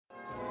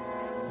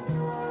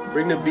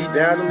bring the beat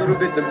down a little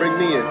bit, then bring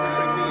me in.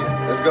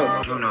 Let's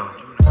go. Juno.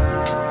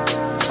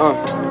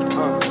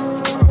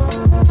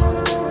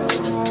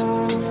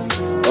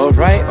 All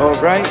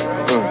right.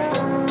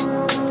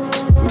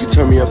 You can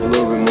turn me up a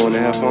little bit more in the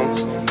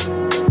headphones.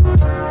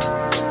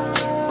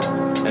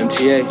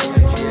 MTA.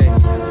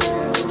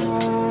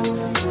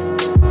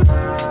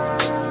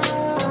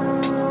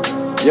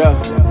 Yeah.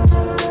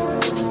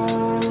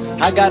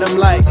 I got him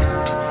like,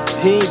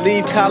 he ain't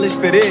leave college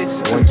for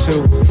this. 1,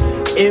 2.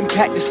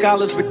 Impact the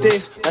scholars with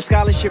this. My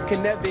scholarship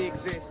can never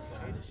exist.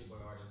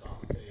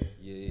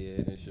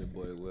 Yeah, this your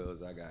boy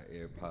Wills. I got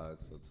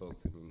AirPods, so talk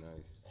to me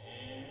nice.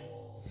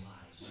 Oh my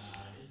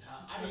God.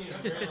 I didn't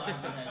even realize you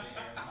had the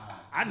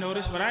AirPods. I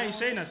noticed, but I ain't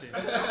say nothing.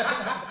 Had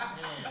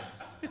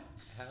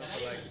them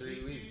for like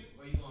 3 weeks.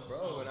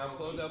 Bro, when I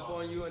pulled up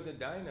on you in the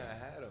diner, I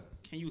had them.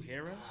 Can you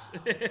hear us? I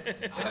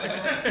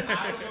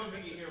don't know if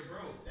you can hear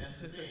broke. That's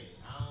the thing.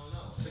 I don't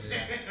know.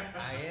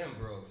 I am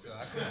broke, so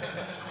I can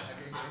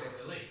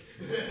relate.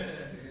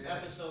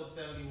 Episode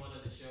 71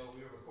 of the show.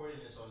 We are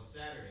recording this on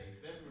Saturday,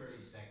 February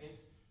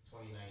 2nd,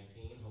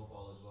 2019. Hope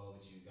all is well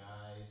with you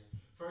guys.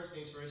 First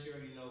things first, you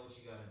already know what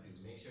you got to do.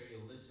 Make sure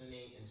you're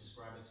listening and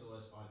subscribing to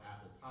us on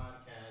Apple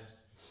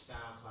Podcasts,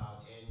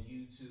 SoundCloud, and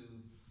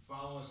YouTube.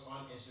 Follow us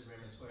on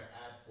Instagram and Twitter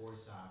at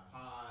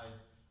ForesidePod.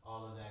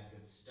 All of that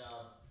good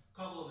stuff.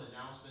 Couple of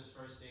announcements.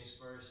 First things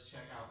first,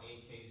 check out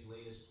AK's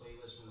latest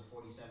playlist from the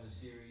 47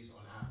 series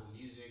on Apple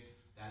Music.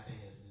 That thing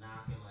is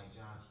knocking like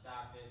John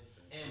Stockton.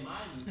 And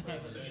my new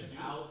playlist is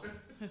out.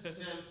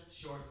 Simp,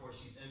 short for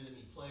She's Into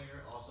Me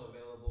Player, also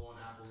available on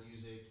Apple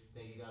Music.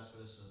 Thank you guys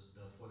for the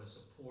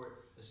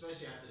support,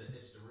 especially after the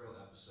It's the Real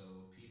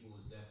episode. People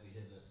was definitely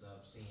hitting us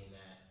up, seeing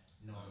that,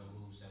 knowing the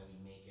moves that we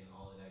make and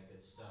all of that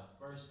good stuff.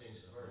 First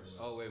things first.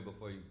 Oh wait,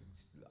 before you,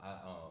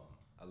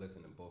 I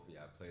listened to both of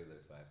y'all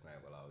playlists last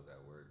night while I was at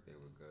work. They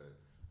were good.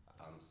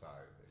 I'm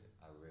sorry, but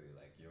I really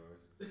like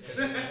yours.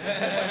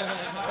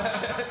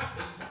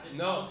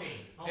 No,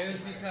 it was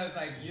because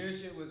like your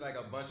shit was like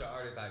a bunch of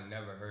artists I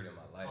never heard in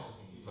my life.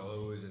 So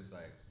it was just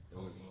like it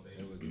was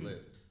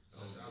lit.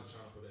 I'm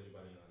trying to put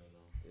everybody on, you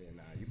know. Yeah,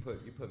 nah, you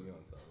put me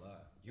on to a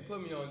lot. You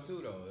put me on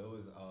too though. It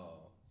was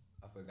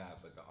I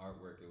forgot, but the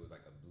artwork it was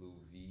like a blue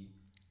V.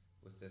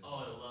 What's this?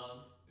 Oh,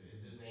 Love is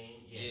his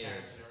name. Yeah,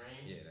 Paris in the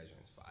Rain. Yeah, that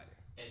joint's fire.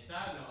 And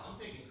side note, I'm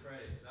taking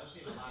credit because I've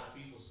seen a lot of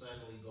people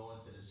suddenly go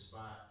into this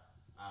spot.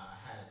 I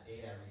had a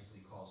date I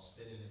recently called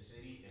Spit in the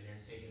City, and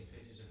they're taking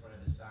pictures in front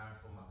of the sign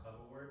for my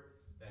cover work.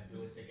 That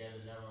Do It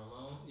Together, Never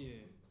Alone.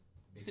 Yeah.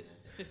 Big man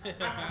take.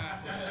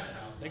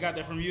 They got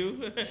that from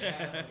you?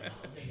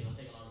 I'm taking all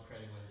the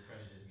credit when the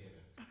credit is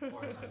given,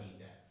 or if I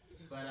need that.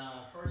 But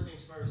first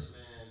things first,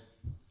 man.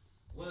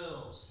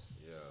 Wills.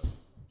 Yeah.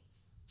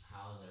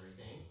 How's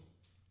everything?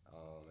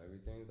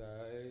 Everything's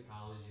alright.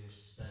 How was your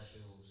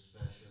special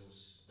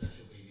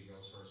baby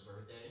girl's first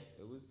birthday?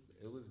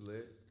 It was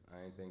lit.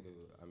 I ain't think it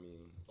was, I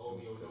mean. Oh,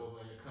 you were over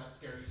in the cut,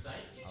 scary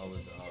sight? I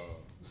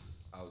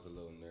was a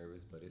little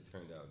nervous, but it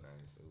turned out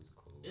nice. It was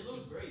cool. It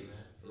looked great,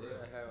 man.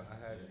 Yeah,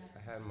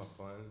 I had my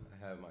fun. I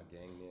had my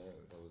gang there.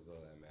 That was all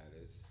that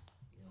matters.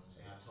 You know what I'm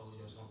saying? I told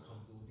you I was gonna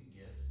come through with the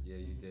gift. Yeah,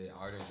 you did.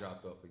 Arden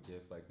dropped off a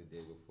gift like the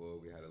day before.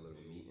 We had a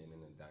little meeting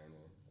in the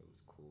diner. It was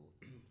cool.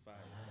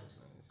 I had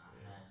to.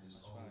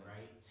 All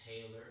right,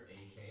 Taylor,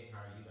 AK,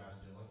 how are you guys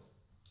doing?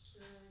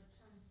 Good.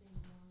 Trying to stay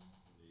warm.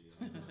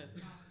 As much as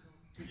possible.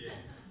 Yeah.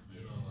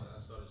 You know, I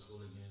started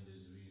school again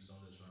this week, so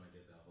I'm just trying to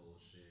get that whole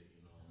shit,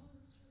 you know. Oh,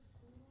 you started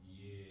school?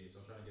 Yeah,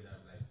 so I'm trying to get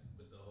that, like,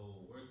 with the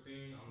whole work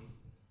thing, I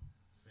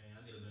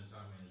need to learn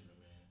time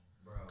management, man.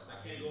 Bro,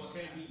 I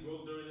can't be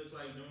broke during this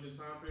time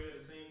period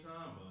at the same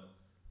time, but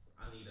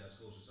I need that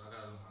school shit, so I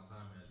gotta learn my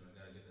time management.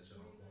 I gotta get that shit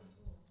on point.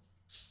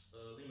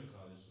 Lehman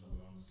College, no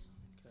Bronx.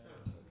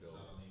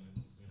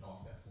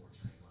 Off that 4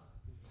 train line.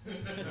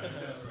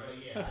 But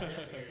yeah, I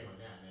definitely hear you on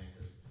that, man,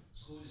 because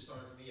school just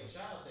started for me. Yo,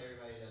 shout out to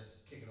everybody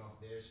that's kicking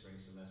off their spring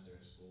semester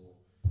in school.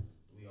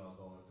 We all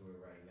going through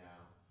it right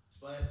now.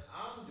 But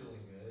I'm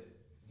doing good,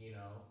 you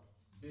know.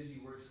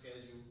 Busy work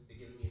schedule.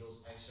 They're giving me those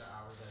extra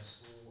hours at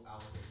school,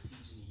 out there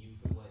teaching the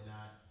youth and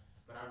whatnot.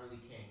 But I really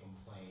can't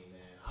complain,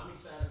 man. I'm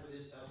excited for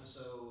this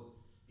episode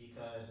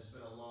because it's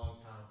been a long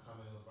time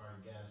coming with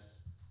our guest.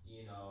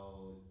 You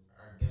know,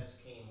 our guest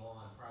came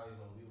on probably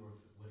when we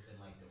were within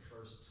like the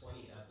first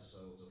 20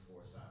 episodes of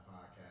Foresight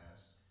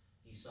Podcast.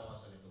 He saw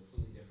us at a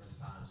completely different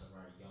times of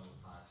our young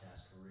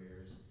podcast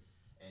careers.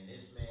 And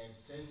this man,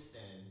 since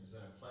then, it's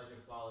been a pleasure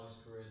following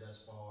his career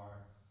thus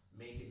far,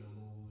 making the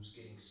moves,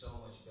 getting so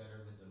much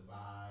better with the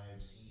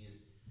vibes. He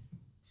is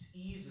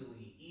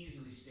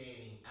easily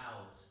standing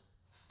out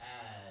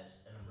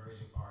as an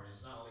emerging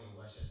artist, not only in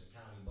Westchester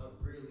County, but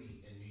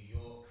really in New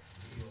York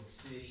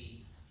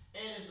City.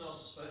 And it's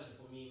also special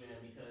for me,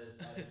 man, because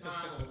at the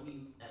time when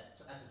we met,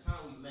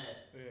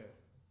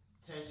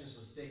 tensions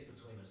was thick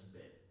between us a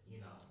bit, you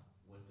know,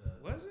 with the.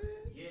 Was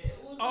it? Yeah,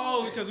 it was.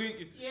 Oh, because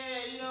we. Yeah,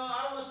 you know,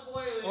 I don't want to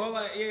spoil it. Or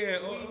like, yeah.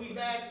 We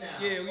back now.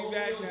 Yeah, we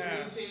back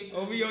now.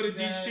 OVO to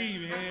DC,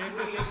 man.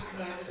 We in the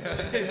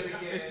cut.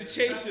 It's the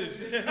Chasers.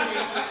 It's the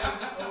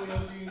Chasers. OVO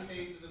Dream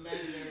Chasers,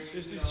 Imaginary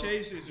It's the you know,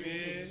 chases, Dream man.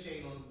 Chasers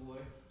chain on the boy.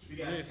 We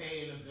got Yeah.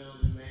 Tay in the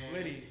building, man.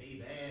 Liddy. Tay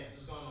Bands.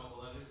 What's going on,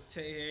 beloved?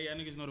 Tay, hey, y'all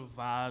niggas know the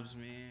vibes,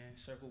 man.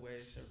 Circle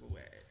way, circle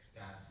way.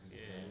 Got to. Yeah.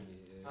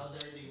 How's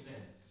everything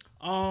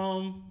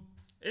been?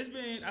 It's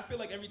been. I feel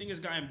like everything has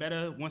gotten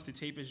better once the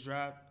tape is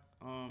dropped.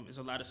 There's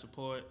a lot of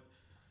support.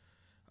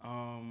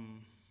 I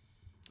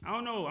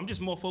don't know. I'm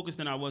just more focused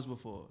than I was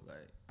before.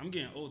 Like I'm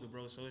getting older,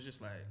 bro. So it's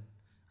just like,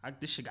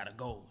 this shit gotta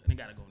go, and it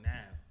gotta go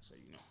now. So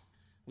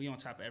we on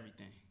top of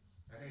everything.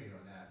 I hear you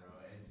on that, bro.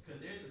 And because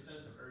there's a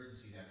sense of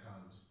urgency that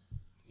comes,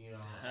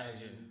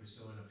 as you're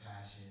pursuing a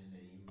passion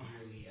and you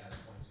really at a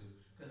point to.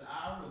 Because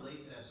I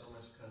relate to that so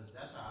much because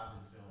that's how I've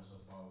been feeling so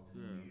far with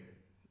the new year.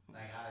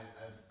 Like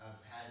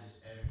I've had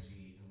this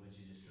energy in which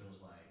it just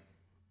feels like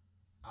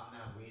I'm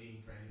not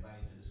waiting for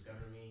anybody to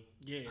discover me.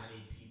 Yeah. I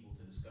need people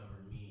to discover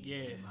me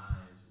Yeah. in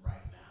minds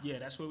right now. Yeah,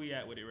 that's where we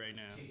at with it right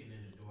now. Kicking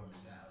in the door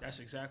mentality. That's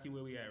exactly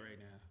where we at right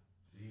now.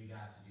 You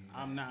got to do that.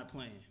 I'm not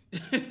playing.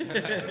 I'm not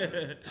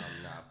playing.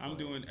 I'm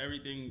doing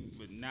everything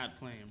but not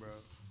playing, bro.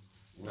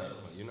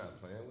 You're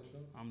not playing with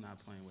them? I'm not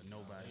playing with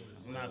nobody.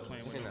 I'm not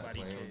playing with You're not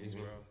nobody playing with kids,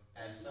 these bro.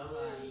 As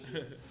somebody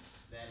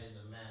that is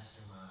a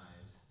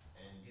mastermind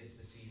and gets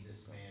to see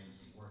this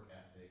man's work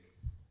ethic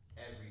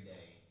every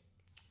day.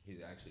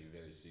 He's actually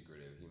very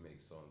secretive. He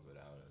makes songs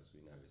without us.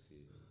 We never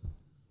see him.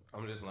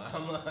 I'm just lying.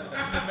 I'm lying.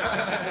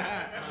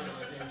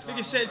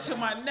 Nigga said to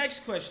my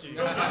next question.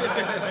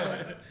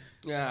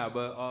 Yeah,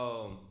 but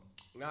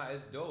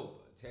it's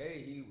dope.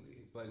 Tay,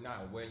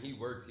 when he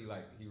works,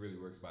 he really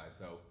works by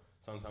himself.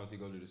 Sometimes he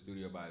goes to the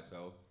studio by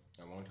himself.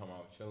 And one time I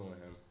was chilling with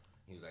him,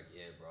 he was like,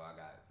 "Yeah, bro, I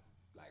got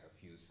like a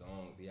few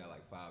songs." He had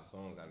like 5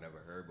 songs I never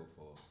heard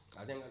before.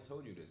 I think I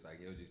told you this.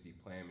 Like he'll just be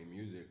playing me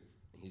music,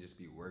 and he just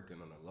be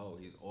working on the low.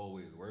 He's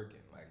always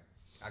working. Like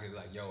I could be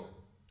like, "Yo,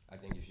 I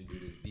think you should do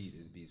this beat.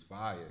 This beat's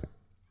fire."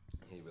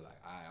 And he'd be like,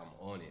 "Alright, I'm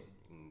on it."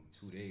 In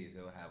 2 days,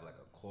 he'll have like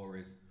a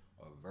chorus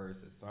or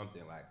verse or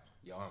something. Like,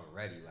 "Yo, I'm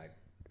ready." Like.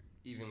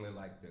 Even with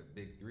like the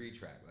Big 3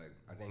 track, like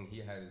I think he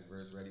had his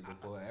verse ready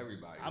before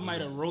everybody. I might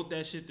have wrote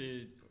that shit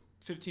to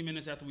 15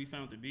 minutes after we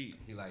found the beat.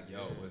 He like,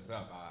 "Yo, what's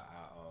up?"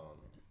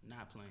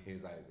 Not playing. He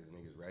was like, "Is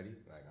niggas ready?"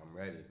 Like, "I'm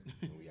ready."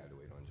 And we had to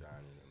wait on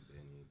Johnny and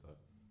Benny, but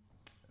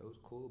it was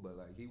cool.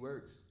 But like, he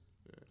works.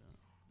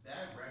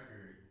 That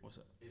record What's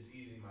up? is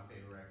easily my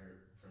favorite record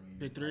from you.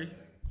 Big 3?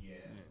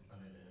 Yeah,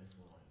 Under the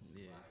Influence.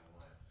 Yeah.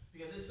 Volume 1.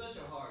 Because it's such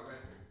a hard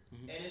record.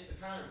 And it's the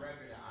kind of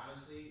record that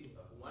honestly,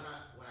 when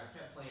I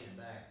kept playing it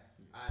back,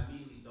 I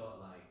immediately thought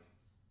like,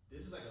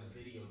 this is like a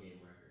video game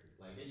record.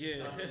 Like this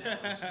is something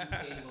that when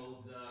 2K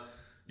loads up,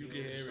 You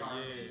can hear it,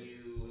 yeah.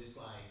 menu, it's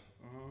like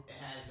it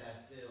has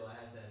that feel, it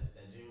has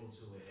that jingle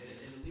to it. And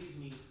it leads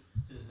me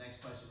to this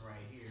next question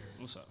right here.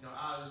 What's up?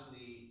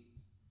 Obviously,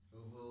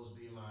 with Will's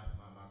being my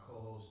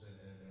co-host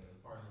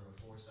and partner with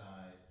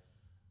Foresight,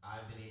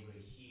 I've been able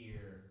to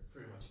hear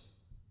pretty much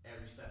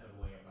every step of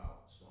the way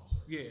about Small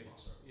Circle. Yeah. Small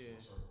Circle. Yeah.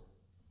 Small Circle.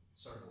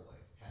 Circle way.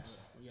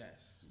 Hashtag.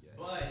 Yes.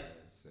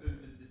 But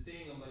the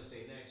thing I'm going to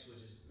say next,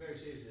 which is very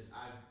serious, is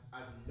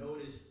I've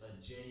noticed a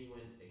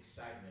genuine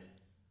excitement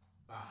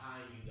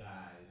behind you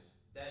guys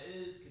that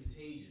is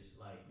contagious.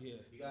 Like, you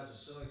guys are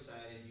so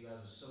excited, you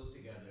guys are so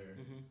together.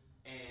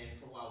 And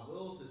for while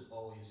Wills has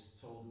always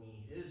told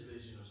me his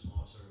vision of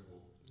Small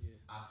Circle,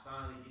 I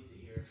finally get to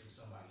hear it from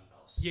somebody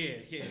else.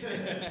 Yeah.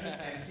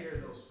 And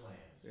hear those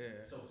plans.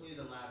 Yeah. So please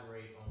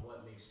elaborate on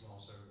what makes Small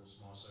Circle,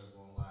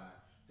 and why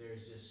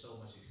there's just so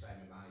much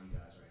excitement behind you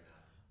guys right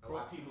now. And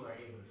why people are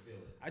able to feel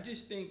it. I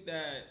just think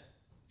that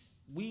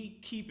we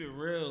keep it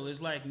real.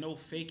 It's like no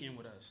faking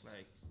with us.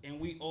 Like,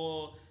 and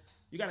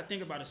you got to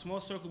think about it. Small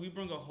Circle, we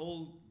bring a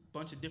whole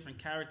bunch of different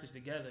characters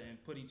together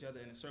and put each other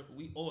in a circle.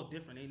 We all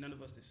different. Ain't none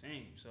of us the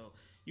same. So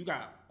you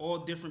got all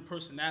different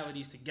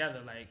personalities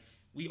together. Like,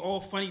 we all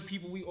funny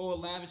people. We all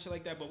laugh and shit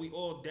like that. But we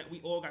all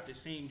got the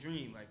same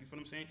dream. Like, you feel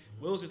what I'm saying?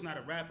 Will's just not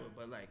a rapper,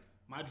 but like,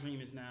 my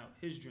dream is now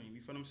his dream.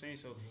 You feel what I'm saying?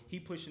 So he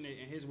pushing it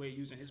in his way,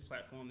 using his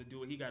platform to do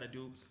what he got to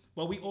do.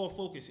 But we all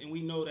focus, and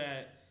we know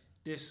that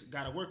this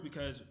got to work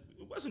because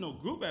it wasn't no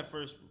group at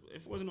first.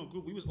 If it wasn't no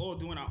group, we was all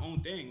doing our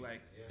own thing.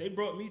 Like, they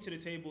brought me to the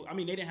table. I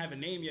mean, they didn't have a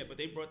name yet, but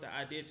they brought the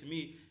idea to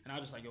me, and I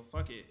was just like, yo,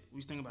 fuck it. We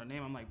was thinking about a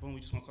name. I'm like, boom,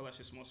 we just want to call that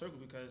shit Small Circle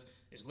because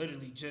it's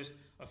literally just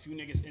a few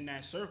niggas in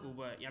that circle.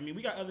 But, I mean,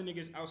 we got other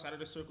niggas outside of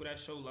the circle that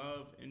show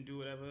love and do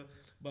whatever.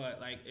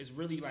 But, like, it's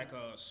really like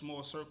a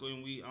small circle,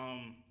 and we,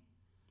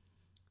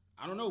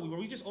 I don't know.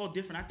 We just all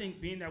different. I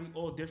think being that we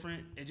all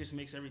different, it just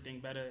makes everything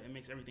better. It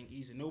makes everything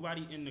easier.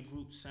 Nobody in the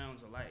group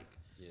sounds alike.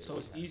 Yeah, so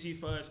it's easy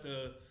for us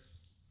to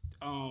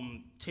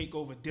take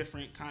over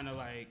different kind of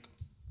like,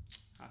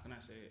 how can I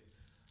say it?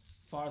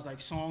 As far as like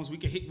songs, we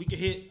could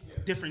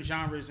hit different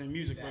genres in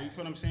music, bro. You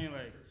feel what I'm saying?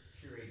 Like,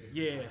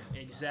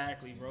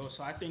 exactly, bro.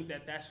 So I think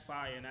that's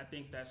fire, and I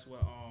think that's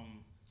what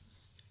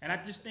and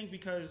I just think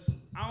because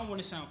I don't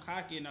want to sound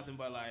cocky or nothing,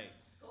 but like.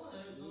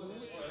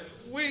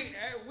 We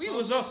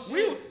was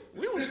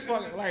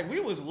fucking like we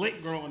was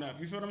lit growing up.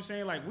 You feel what I'm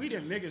saying? Like we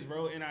them niggas,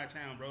 bro, in our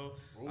town, bro.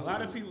 Ooh. A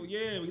lot of people,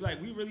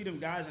 we really them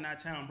guys in our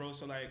town, bro.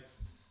 So like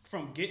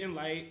from Getting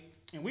Light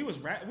And we was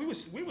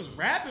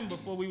rapping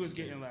before we was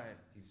getting like.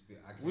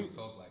 I can't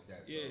talk like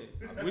that. So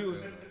Yeah, we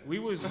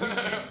was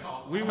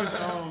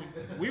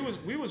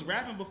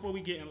rapping before we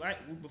getting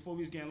light. Before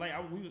we was getting light,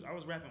 I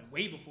was rapping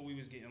way before we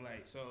was getting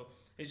light. So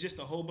it's just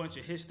a whole bunch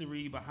of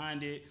history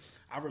behind it.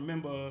 I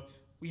remember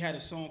we had a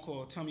song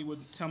called "Tell Me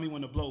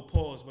When to Blow."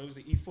 Pause, but it was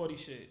the E40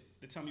 shit.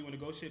 The "Tell Me When to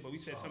Go" shit, but we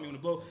said "Tell Me When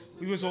to Blow."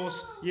 We was all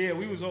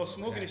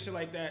smoking and shit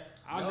like that.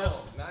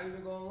 Not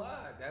even gonna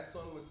lie, that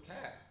song was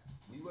cap.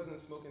 We wasn't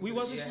smoking. We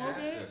wasn't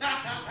smoking?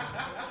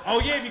 Oh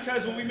yeah,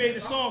 because when we made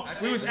the song,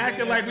 we was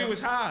acting like we was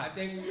high. I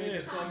think we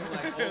made the song in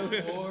like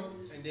 04,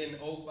 and then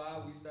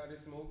 05 we started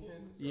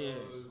smoking. So yeah.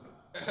 It was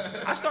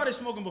I started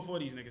smoking before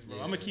these niggas, bro.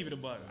 I'm gonna keep it a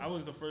buck. I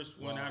was the first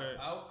one out of.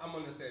 I'm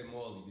gonna say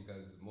Morley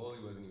because Morley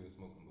wasn't even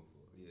smoking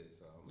before. Yeah,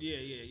 so.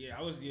 Yeah.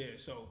 I was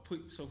So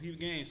people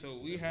game. So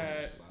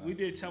we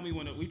did Tell Me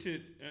When to, we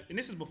did, and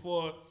this is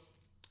before.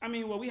 I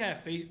mean, well, we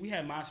had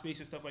MySpace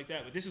and stuff like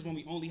that, but this is when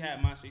we only had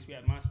MySpace. We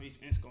had MySpace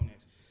and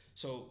Sconex.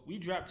 So we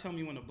dropped Tell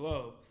Me When to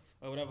Blow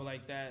or whatever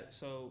like that.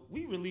 So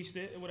we released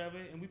it or whatever,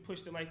 and we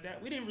pushed it like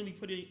that. We didn't really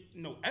put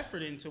no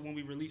effort into when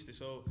we released it.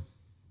 So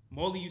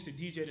Morley used to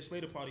DJ the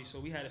Slater party, so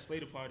we had a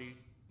Slater party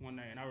one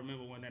night, and I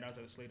remember one night I was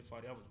at a Slater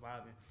party. I was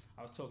vibing.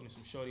 I was talking to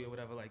some shorty or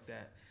whatever like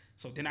that.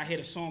 So then I hear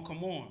the song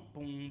come on,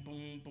 boom,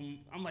 boom,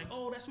 boom. I'm like,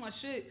 oh, that's my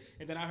shit.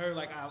 And then I heard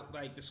like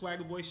the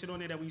Swagger Boy shit on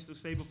there that we used to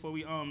say before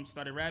we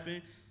started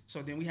rapping.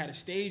 So then we had a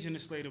stage in the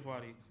Slater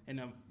party, and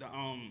the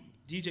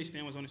DJ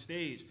stand was on the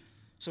stage.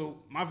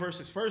 So my verse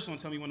is first on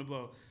 "Tell Me When to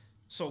Blow."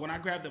 So when I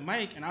grabbed the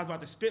mic and I was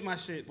about to spit my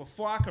shit,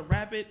 before I could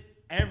rap it,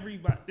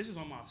 everybody, this is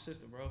on my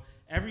sister, bro.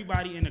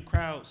 Everybody in the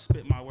crowd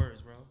spit my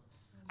words, bro.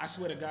 I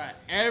swear to God,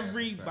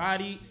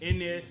 everybody in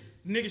there,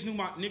 niggas knew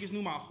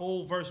my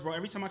whole verse, bro.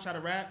 Every time I try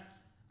to rap,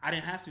 I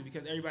didn't have to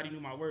because everybody knew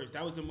my words.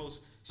 That was the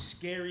most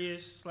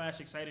scariest /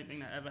 exciting thing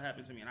that ever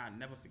happened to me, and I'll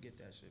never forget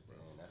that shit, bro.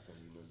 Man, that's when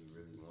you know you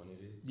really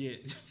wanted it. Yeah.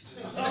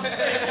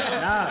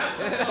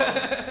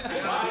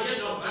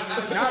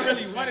 Not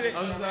really wanted it.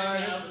 I'm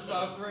sorry, this is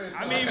our friend.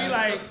 I mean, we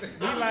like.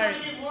 I'm trying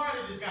to get more out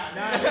of this guy.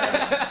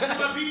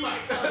 My beat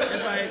mic.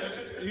 It's like,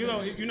 you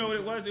know what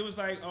it was? It was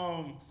like,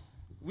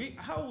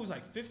 how old was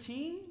like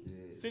 15? Yeah.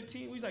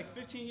 15. We was like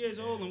 15 years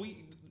old, and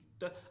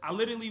I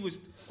literally was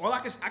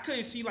I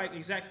couldn't see like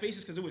exact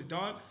faces because it was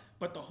dark,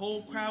 but the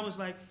whole crowd was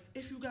like,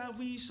 "If you got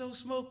weed, so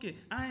smoke it.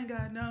 I ain't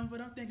got none,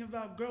 but I'm thinking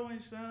about growing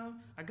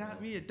some. I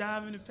got me a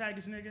dime in the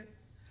package, nigga.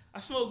 I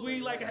smoke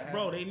weed like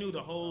bro." They knew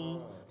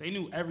they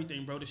knew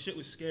everything, bro. The shit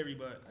was scary,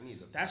 but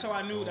that's how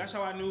I knew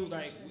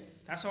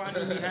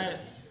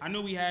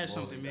we had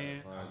something,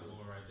 man. Right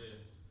there.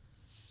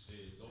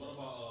 Shit. So what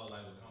about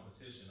like with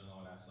competition and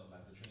all that stuff,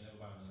 like between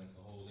everybody and like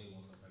the whole label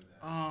and stuff like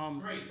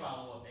that? Great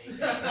follow up, baby.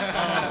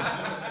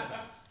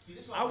 See,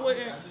 this I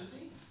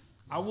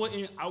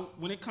wouldn't.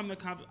 When it come to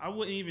I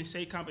wouldn't even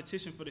say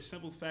competition for the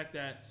simple fact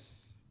that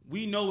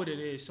we know what it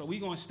is, so we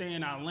gonna stay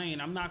in our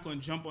lane. I'm not gonna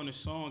jump on a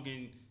song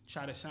and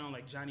try to sound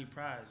like Johnny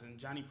Prize, and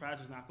Johnny Prize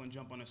is not gonna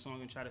jump on a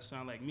song and try to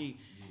sound like me.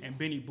 Yeah. And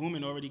Benny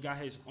Boomin already got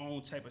his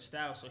own type of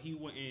style, so he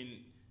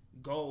wouldn't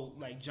go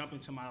like jump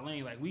into my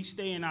lane. Like we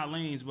stay in our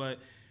lanes, but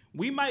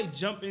we might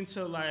jump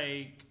into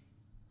like.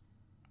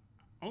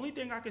 Only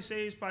thing I could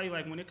say is probably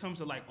like when it comes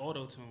to like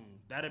auto-tune,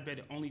 that'd be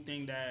the only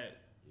thing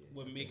that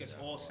would make us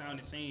all sound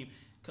the same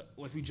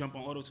if we jump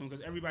on auto-tune,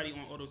 because everybody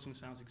on auto-tune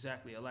sounds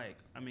exactly alike.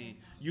 I mean,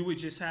 you would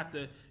just have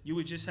to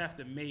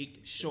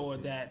make sure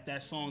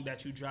that song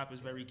that you drop is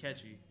very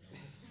catchy.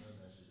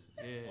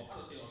 Yeah. I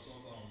would say on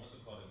songs what's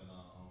it called again?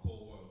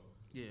 Cold World.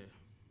 Yeah.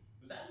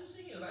 Was that you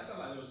singing? That sounded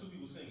like there was two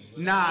people singing.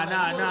 Nah.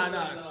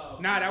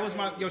 That was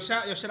my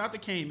shout out to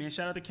Kane, man.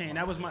 Shout out to Kane.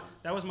 That was my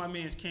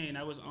man's Kane.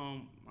 That was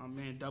my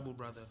man Double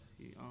Brother.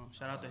 He,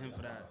 shout out to him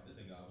for that. This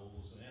nigga got a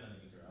whole and a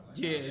nigga girl.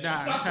 Yeah,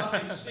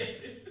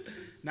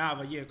 nah,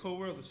 but yeah,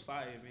 Cold World is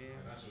fire,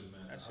 man. That shit was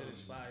mad. That shit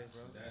is fire,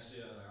 bro. That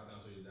shit, like I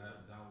gotta tell you,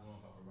 that one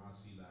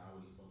Paparazzi, like I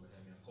really fuck with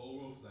him. Man, Cold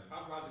World, like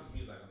Paparazzi for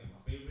me is like I think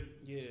my favorite.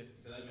 Yeah.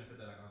 Because I even put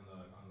that like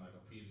on like a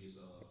previous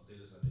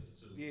playlist I did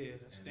too. Yeah,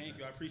 thank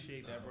you. I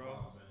appreciate that,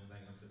 bro.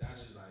 Like and for that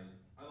shit, like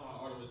I know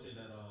how artists said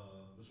that.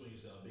 Which one you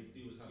said? Big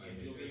D was kind of like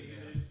video game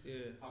music.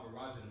 Yeah.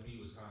 Paparazzi to me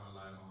was kind of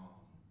like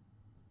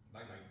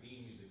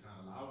theme music, kind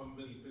of. Like, I wouldn't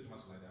really picture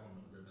myself like that. I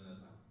remember ripping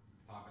that's like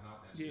popping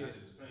out that shit. That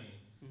shit is playing.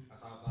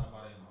 That's how I thought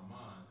about it in my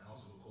mind. And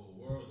also with Cold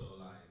World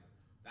though, like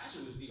that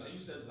shit was deep. Like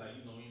you said, like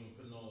you even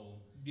put no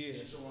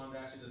intro on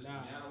that shit. Just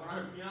piano. When I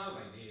heard piano, I was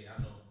like, yeah,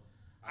 I know.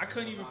 I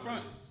couldn't even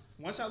front.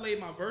 Once I laid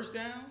my verse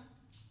down,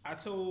 I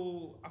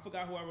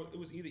forgot who I wrote. It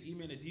was either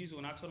E-Man or Diesel,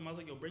 and I told him, I was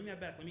like, yo, bring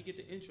that back. Let me get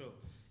the intro.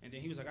 And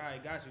then he was like, all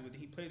right, got you. But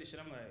then he played the shit.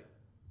 I'm like,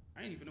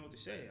 I ain't even know what to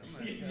say. I'm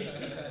like,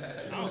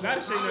 I don't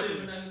gotta say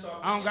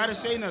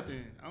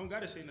nothing. I don't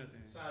gotta say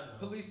nothing.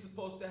 Police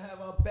supposed to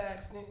have our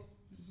backs, nigga.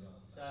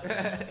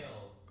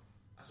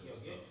 Yo,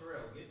 get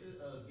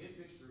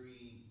Big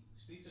 3.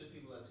 Speak to the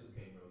people at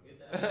 2K, bro. Get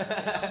that.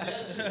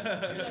 Get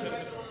that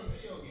record on a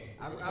video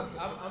game.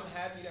 I'm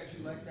happy that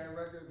you like that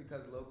record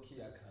because low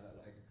key I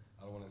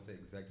I don't want to say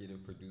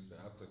executive produced,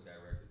 but I put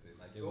that record to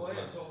like it Go was.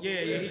 ahead, talk.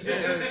 Yeah, he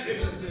did.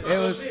 It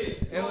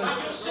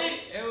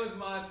was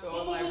my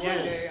thought. Like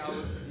one day I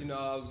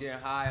was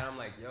getting high and I'm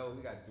like, yo,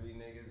 we got 3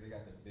 niggas. They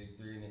got the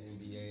big 3 in the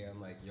NBA. I'm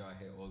like, yo, I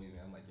hit all these.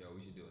 I'm like, yo, we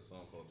should do a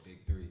song called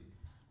Big 3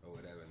 or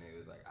whatever. And they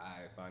was like,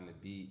 I found the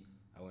beat.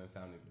 I went and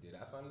found it. Did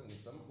I find it? Who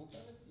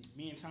found the beat?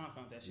 Me and Tom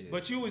found that shit. Yeah.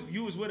 But you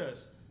was with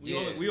us. We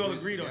all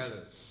was agreed together. on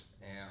it.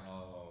 And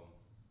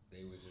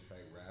they was just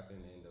like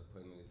rapping and ended up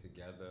putting it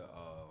together.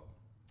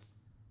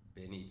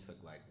 Benny took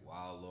like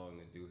wild long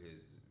to do his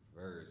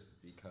verse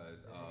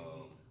because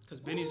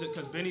Benny's a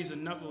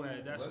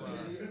knucklehead. That's what why.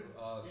 Video?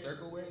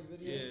 Circle Wave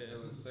video. Yeah. It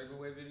was a Circle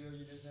Wave video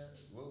you just had.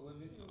 What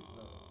video?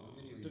 What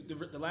video?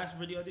 You The last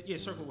video I did. Yeah,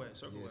 Circle Wave.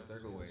 Circle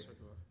Wave.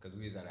 Because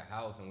we was at a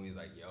house and we was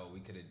like, yo, we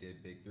could have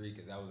did Big 3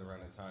 because that was around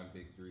the time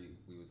Big 3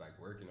 we was like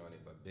working on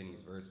it, but Benny's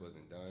verse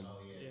wasn't done.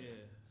 Oh yeah.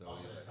 So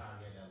also the like, time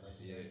you had that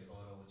legendary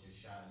photo with your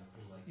shot in the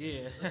pool like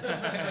Yeah. this.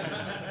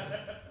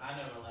 I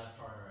never laughed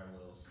harder at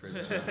Will's.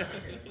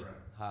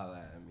 Holla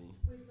at me.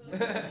 Wait, so what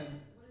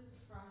is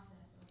the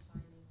process of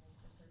finding like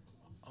the perfect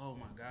beat? Oh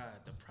my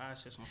God, the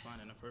process on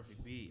finding a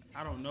perfect beat.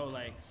 I don't know,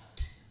 like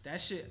that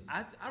shit.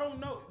 I don't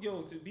know,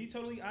 yo. To be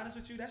totally honest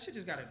with you, that shit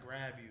just gotta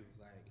grab you.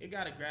 Like it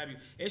gotta grab you.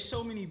 It's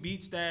so many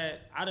beats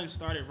that I done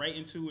started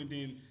writing to, and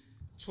then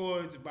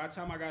by the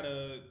time I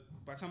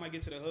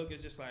get to the hook,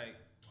 it's just like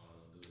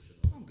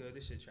I'm good.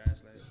 This shit trash.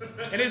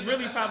 Like, and it's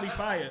really probably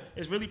fire.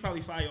 It's really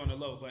probably fire on the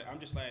low, but I'm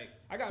just like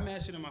I got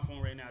mad shit on my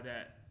phone right now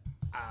that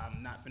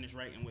I'm not finished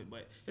writing with,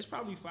 but it's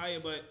probably fire.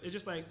 But it's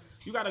just like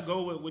you gotta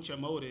go with what your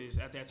mode is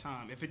at that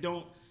time. If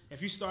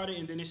you start it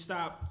and then it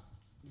stopped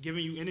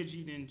giving you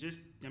energy, then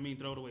just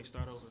throw it away,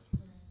 start over.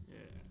 Yeah.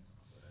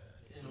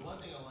 And the one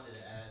thing I wanted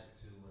to add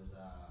to was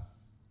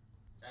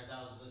as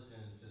I was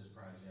listening to this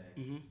project,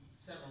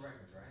 7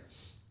 records, right?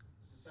 Is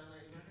it 7 or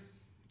 8 records?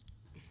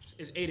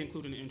 It's 8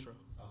 including the intro.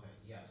 Okay,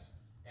 yes.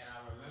 And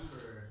I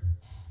remember,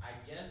 I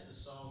guess the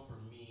song for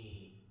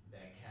me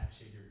that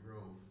captured your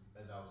growth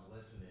as I was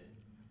listening,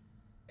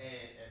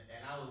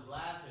 and I was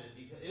laughing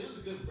because it was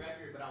a good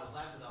record, but I was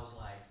laughing because I was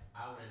like,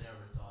 I would have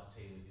never thought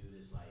Tay would do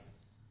this like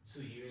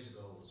 2 years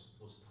ago was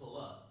Pull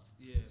Up.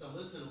 Yeah. So I'm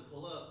listening to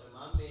Pull Up, and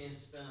my man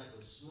spent like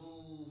a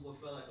smooth, what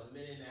felt like a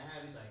minute and a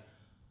half. He's like,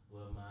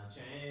 with my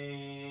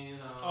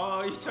chains on.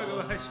 Oh, you talking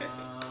about chains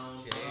on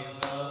me.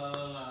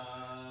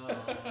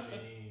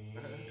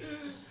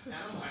 And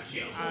I'm like,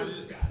 yo, who is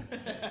this guy? You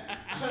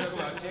talking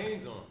about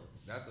Chains On?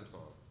 That's the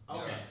song.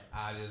 Okay. You know,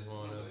 I just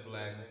wanna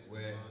flex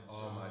with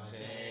all my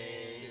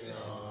chains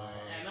on.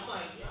 And I'm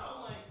like,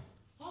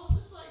 hold on,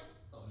 this like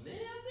a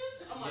minute of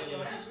this? I'm like, yo,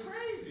 that's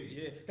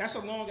crazy. Yeah, that's a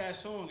long ass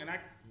song, and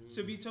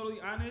to be totally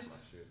honest, My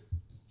shit.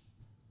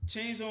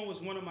 Chains On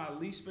was one of my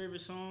least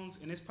favorite songs,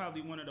 and it's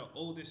probably one of the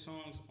oldest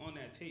songs on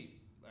that tape.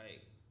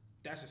 Like,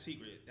 that's a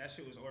secret. That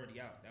shit was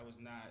already out. That was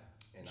not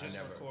just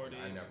recorded.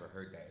 I never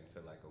heard that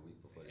until like a week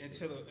before.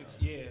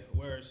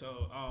 Word.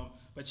 So,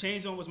 but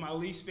Chains On was my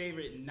least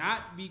favorite,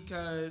 not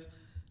because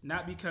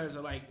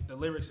of like the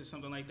lyrics or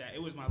something like that.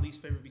 It was my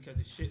least favorite because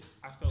the shit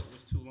I felt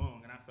was too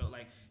long, and I felt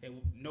like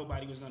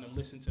nobody was gonna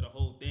listen to the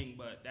whole thing.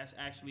 But that's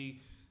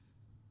actually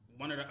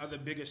one of the other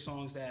biggest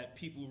songs that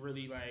people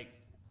really like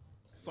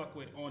fuck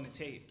with on the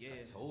tape. Yeah.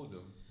 I told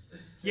him.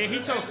 Yeah, he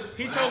told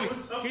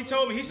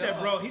me. He said,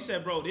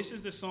 bro, this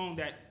is the song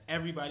that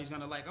everybody's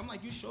gonna like. I'm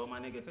like, you sure, my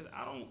nigga? Because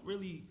I don't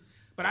really.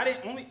 But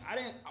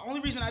only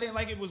reason I didn't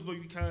like it was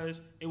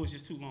because it was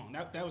just too long.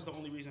 That was the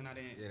only reason I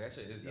didn't. Yeah, that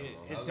shit is dumb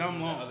long. It's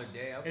dumb long. The other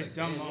day, I was it's like,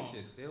 dumb damn, long. This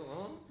shit still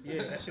on?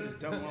 Yeah, that shit is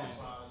dumb long. That's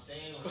what I was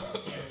saying when I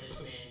was hearing this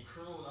man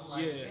croon. I'm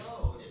like, Yeah.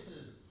 yo, this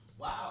is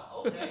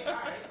wow. Okay, all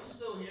right, I'm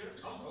still here.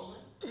 I'm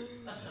rolling.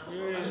 That's not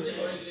Yeah.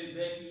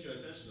 That keeps your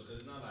attention though, because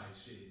it's not like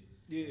shit.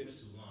 Yeah. If it's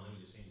too long, let me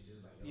just change it.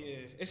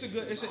 It's like, yo,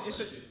 Yeah,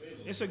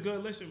 it's a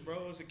good listen,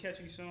 bro. It's a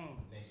catchy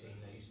song. Next thing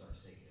you know, you start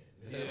singing it.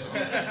 Yeah.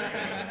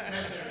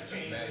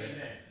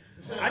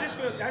 I just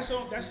feel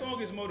that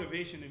song is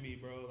motivation to me,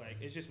 bro.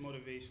 Like it's just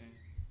motivation.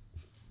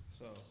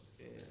 So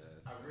yeah.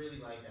 I really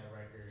like that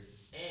record.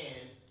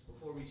 And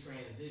before we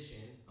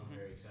transition, I'm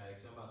very excited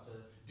because I'm about to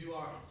do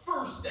our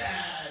first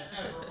dad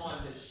ever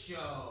on the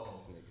show.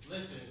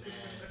 Listen, man,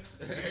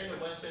 if you're in the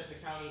Westchester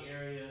County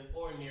area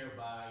or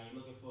nearby, and you're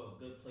looking for a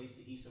good place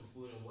to eat some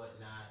food and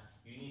whatnot,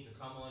 you need to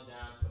come on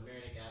down to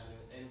Mamaroneck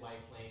Avenue in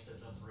White Plains to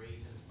the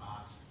Brazen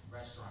Fox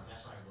Restaurant.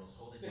 That's right, Rose.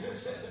 Hold it down.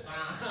 Show the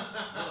sign.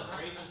 Look,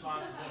 Brazen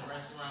Fox has been a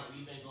restaurant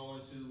we've been going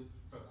to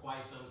for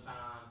quite some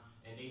time,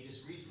 and they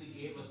just recently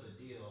gave us a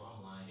deal. I'm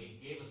lying. They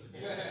gave us a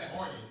deal this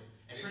morning,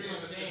 and pretty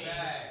much saying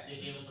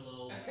they gave us a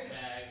little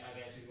bag. I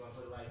guess you're gonna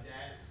put it like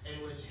that.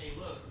 In which, hey,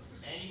 look,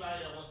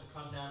 anybody that wants to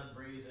come down to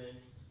Brazen,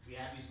 we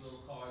have these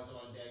little cards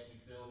on deck. You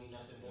feel me?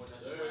 Nothing more,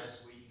 nothing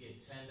less. Where you get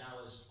 $10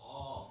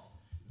 off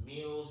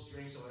meals,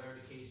 drinks, or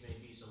whatever the case may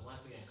be. So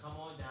once again, come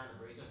on down to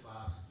Brazen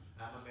Fox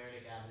at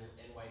Mamaroneck Avenue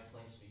in White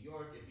Plains, New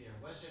York, if you're in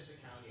Westchester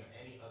County or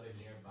any other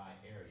nearby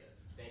area.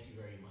 Thank you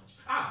very much.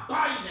 I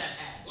body that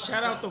ad.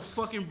 Shout out to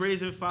fucking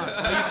Brazen Fox.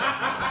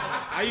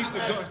 I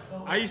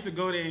used to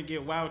go there and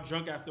get wild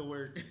drunk after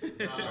work.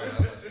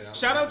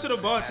 Shout out to the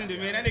bartender,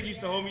 man. That nigga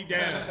used to hold me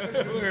down.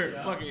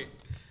 Fuck it.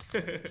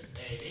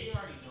 Hey, they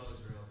already know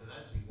it's real because I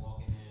just be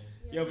walking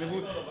in. Yo,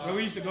 when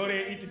we used to go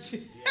there and eat the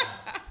chicken.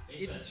 Yeah.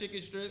 Eat the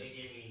chicken strips.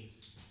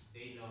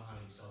 They know how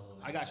many solo.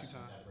 I got you,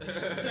 Tom.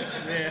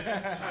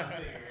 Yeah. Trying to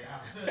figure it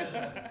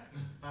out.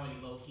 How many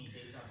low key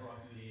dates I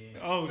brought through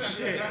there. Oh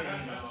shit. You know what I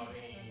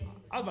mean?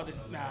 I was about to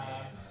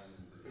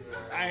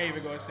I ain't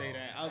even gonna say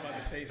that. I was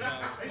about to say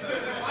something.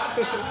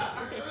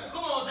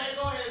 Come on, Tay,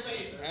 go ahead and say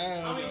it.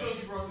 How many joints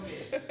you brought through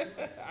there?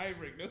 I ain't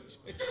bring no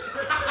shit.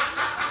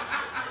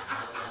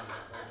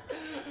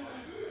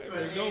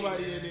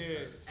 Nobody in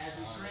there. As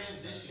we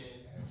transition,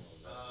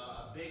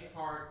 a big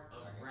part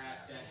of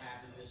rap that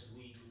happened this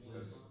week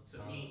was, to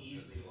me,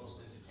 easily the most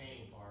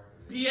entertaining part.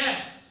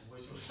 BX!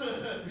 Which was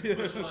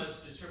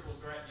the triple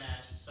threat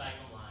match,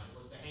 Psycho Line.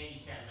 Was the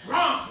handicap match.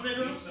 Bronx,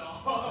 nigga!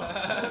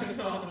 We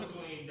saw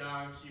between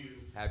Don Q.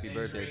 Happy and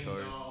birthday, Dream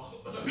Tori. Doll.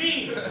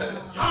 Me!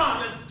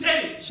 John, let's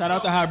get it! Shout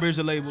out to Highbridge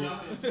the label.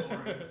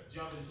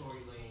 Jumping Tory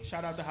Lane.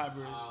 Shout out to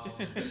Highbridge.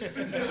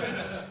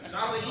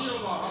 Shout out to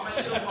Edom Bar. I'm at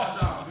Edom Bar,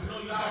 John. We know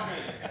you out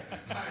here.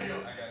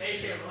 Hey,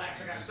 can't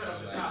relax. I gotta set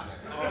up this out.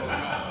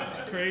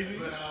 Crazy.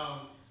 But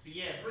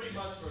yeah, pretty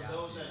much for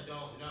those that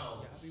don't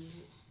know,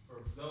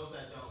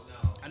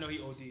 I know he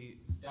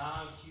OD'd.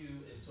 Don Q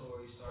and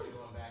Tory started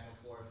going back and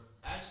forth.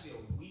 Actually,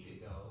 a week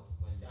ago,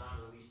 when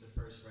Don released the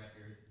first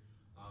record,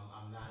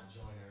 I'm Not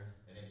Joyner,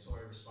 and then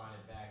Tory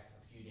responded back a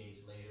few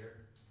days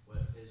later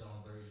with his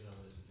own version of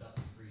the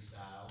Ducky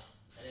freestyle.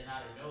 And then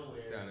out of nowhere,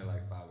 It sounded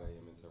like 5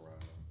 a.m. in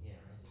Toronto. yeah,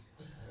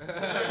 right.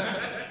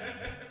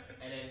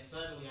 And then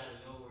suddenly, out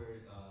of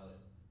nowhere,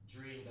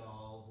 Dream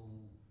Doll, who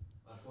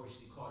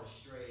unfortunately caught a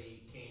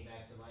stray, came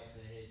back to life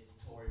and hit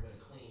Tory with a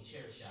clean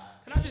chair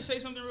shot. Can I just say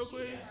something real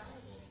quick? Yes.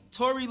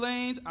 Tory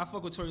Lanez, I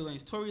fuck with Tory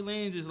Lanez. Tory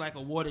Lanez is like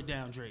a watered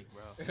down Drake,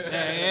 bro.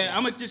 Yeah,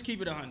 I'm gonna just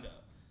keep it 100.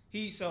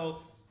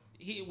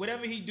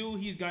 Whatever he do,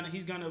 he's gonna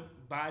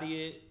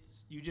body it.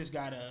 You just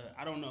gotta.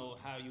 I don't know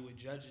how you would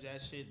judge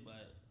that shit,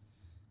 but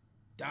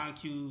Don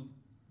Q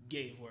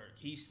gave work.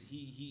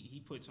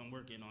 He put some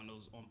work in on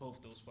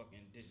both those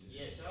fucking dishes.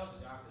 Yeah, shout out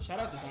to Don. Shout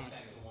out to Don. Don.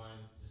 Second one,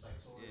 just like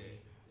Tory. Yeah.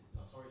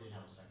 No, Tory didn't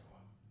have a second one.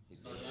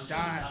 Don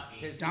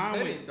he went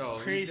couldn't, though.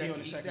 crazy on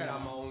the He second said,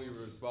 one. "I'm only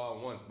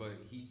respond once," but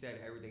he said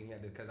everything he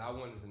had to. Because I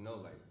wanted to know,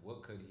 like,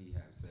 what could he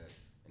have said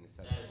in the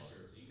second That is one?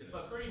 true.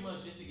 But pretty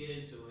much, just to get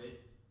into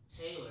it,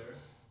 Taylor,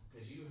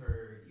 because you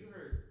heard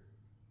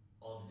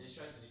all the diss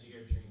tracks. Did you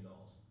hear Dream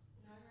Dolls?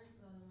 No, I heard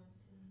the other ones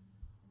too.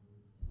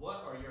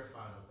 What are your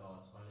final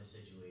thoughts on this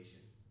situation?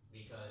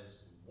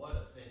 Because what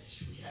a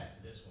finish we had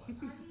to this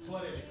one.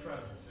 What an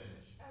incredible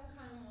finish. I'm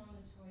kind of on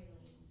the Tory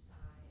Lane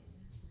side.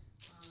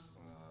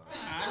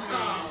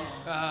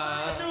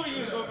 I knew he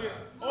was gonna be.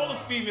 All the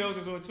females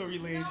was on Tory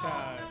Lane's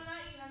side. No,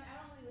 not even.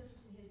 I don't really listen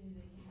to his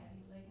music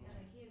heavy. Like he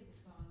has good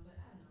songs, but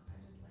I don't know.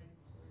 I just like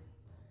Tory Lane's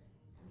better.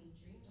 I mean,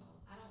 Dream Doll.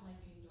 I don't like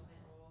Dream Doll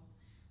at all,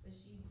 but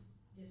she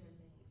did her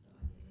thing, so I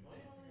give it.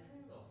 Why you don't like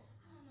Dream Doll?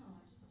 I don't know.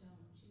 I just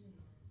don't. She's annoying.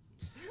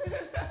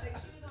 Like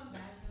she was on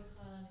Bad Girls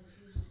Club, and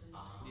she was just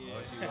annoying. Yeah.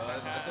 Oh, she was.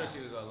 I thought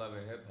she was on Love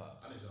and Hip Hop.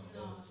 I think she's on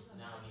No, both. she's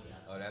on Now Bad we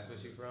Girls got. Oh, that's where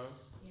she from?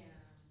 Yeah.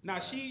 Nah,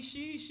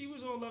 she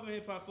was on Love and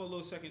Hip Hop for a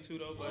little second too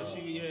though, but but I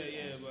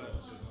ain't gonna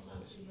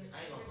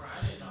front. I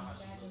didn't know how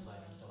she looked like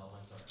until I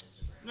went to her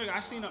Instagram. look, I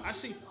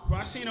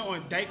seen her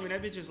on Dykeman.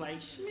 That bitch is like,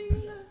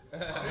 You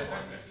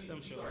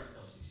Them short. already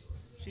tell she's short.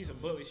 she's a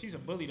bully. She's a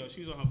bully though.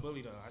 She was on her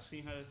bully though. I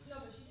seen her. No,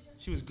 but she did her.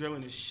 She was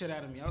grilling the shit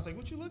out of me. I was like,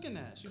 "What you looking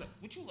at?" She was like,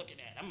 "What you looking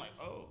at?" I'm like,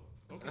 "Oh,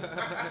 okay."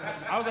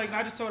 I was like,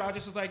 I just told her. I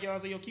just was like, "Yo," I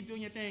was like, "Yo, keep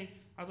doing your thing."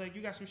 I was like,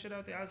 "You got some shit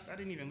out there." I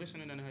didn't even listen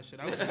to none of her shit.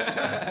 I was just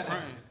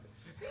fronting.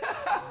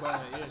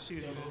 But yeah, she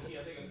was. Yo, low-key,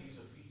 I think I could use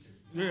a feature.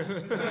 Yeah.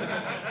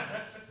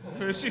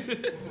 She.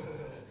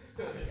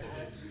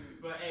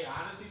 But hey,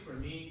 honestly, for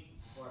me,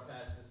 before I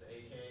pass this to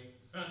AK,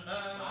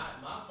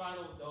 my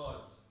final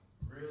thoughts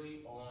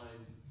really on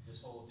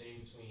this whole thing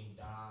between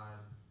Don,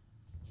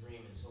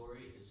 Dream, and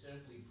Tory is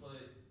simply put,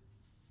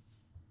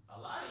 a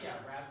lot of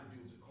y'all rapper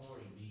dudes are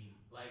corny, B.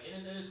 Like,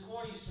 and it's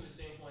corny just from the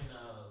standpoint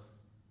of,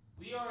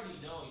 we already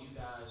know you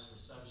guys, for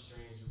some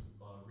strange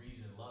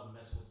reason, love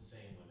messing with the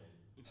same women.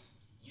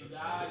 You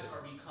guys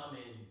are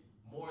becoming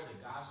more the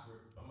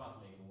gossipers. I'm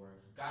about to make a word.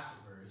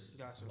 Gossipers.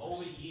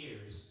 Over the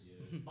years,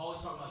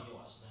 always talking about, yo,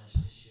 I smashed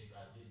this shit,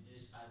 I did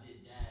this, I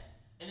did that.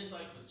 And it's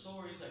like, for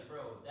Tory, it's like,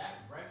 bro,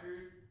 that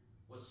record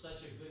was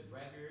such a good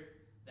record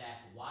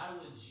that why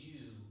would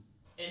you,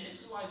 and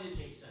this is why it didn't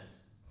make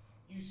sense.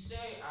 You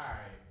say, all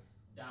right,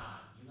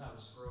 Don, you have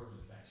a scrotum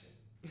infection.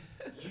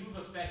 You've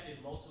affected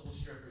multiple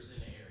strippers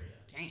in the area.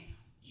 Damn.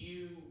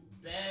 You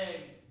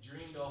begged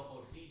Dream Doll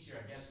for a feature,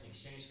 I guess, in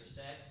exchange for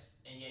sex,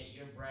 and yet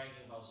you're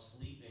bragging about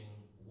sleeping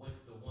with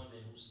the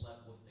woman who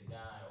slept with the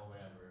guy or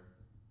whatever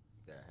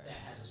that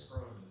has a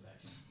scrotum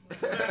infection.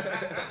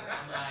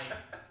 I'm like,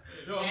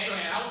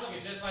 man, I was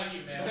looking just like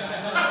you, man. When I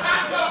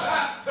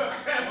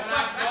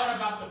thought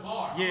about the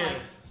bar, I'm Yeah.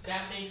 like,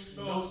 that makes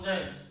no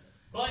sense.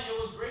 But it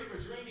was great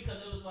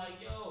was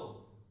like,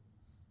 yo,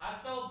 I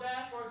felt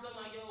bad for her because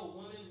I'm like, yo,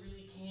 women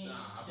really can't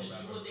just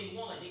do what they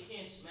want. Like, they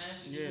can't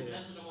smash a dude,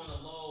 mess with them on the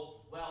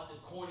low, well, the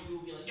corny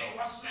dude be like, yo,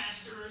 I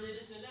smashed her and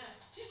this and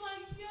that. She's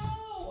like,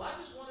 yo, I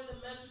just wanted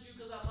to mess with you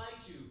because I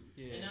liked you.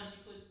 Yeah. And now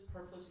she put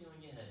her pussy on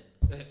your head.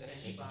 And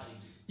she bodied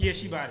you. Yeah,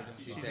 she bodied him.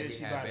 She said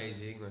he had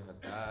Beijing on her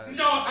thighs.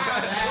 No,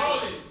 that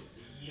was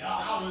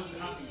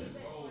happy.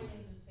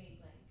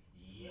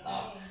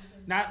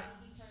 Not.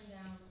 He turned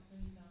down a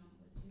threesome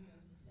with two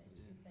girls.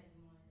 He said he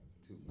wanted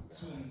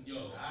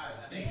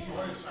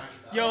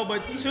it. Yo,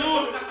 but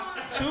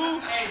two.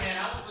 Hey man,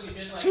 I was looking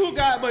just like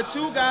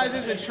two guys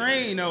is a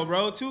train, though,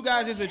 bro. Two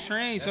guys is a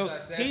train, so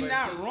he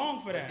not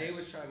wrong for that. But they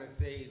was trying to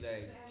say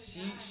like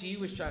she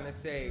was trying to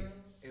say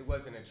it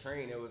wasn't a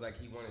train. It was like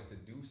he wanted to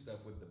do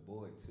stuff with the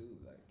boy too,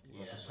 like.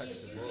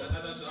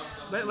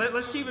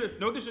 Let's keep it.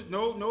 No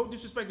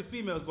disrespect to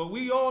females, but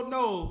we all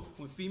know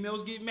when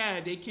females get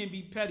mad, they can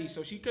be petty.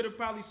 So she could have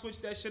probably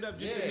switched that shit up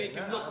just to make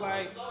it look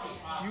like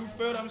you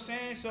feel what I'm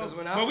saying. So,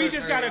 but we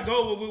just gotta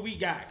go with what we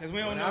got because we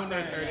don't know. When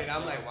I first heard it,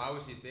 I'm like, why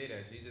would she say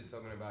that? She's just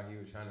talking about he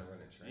was trying to run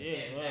a train.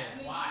 Yeah, that's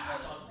why I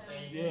thought the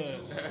same thing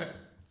too.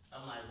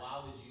 I'm like,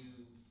 why would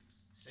you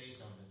say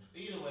something?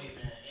 But either way,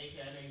 man, AK,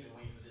 I know you've been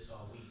waiting for this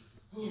all week.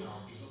 You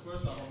know, so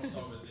first off, I'm gonna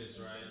start with this,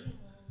 right?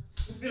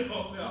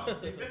 No.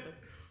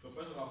 But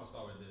first of all, I'm gonna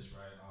start with this,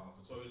 right?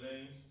 For Tory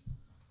Lanez,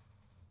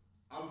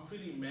 I'm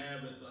pretty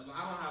mad with. I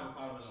don't have a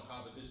problem with no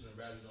competition in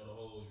rap. You know the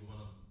whole. You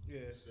wanna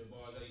spit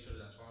bars at each other?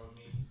 That's fine with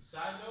me.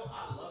 Side note,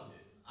 I loved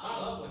it.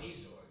 I love what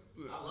he's doing.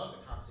 I love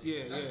the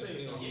competition.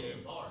 Yeah.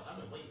 Bars. I've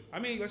been waiting for.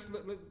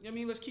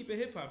 Let's keep it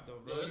hip hop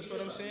though, bro. That's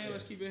what I'm saying.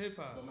 Let's keep it hip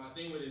hop. But my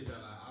thing with it is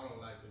that I don't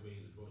like the way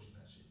he's approaching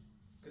that shit.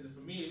 Because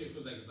for me, it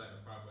feels like it's like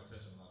a cry for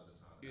attention a lot of the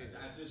time. Yeah.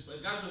 At this, but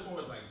it's got to a point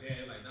where it's like,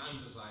 damn, like now you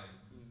just like.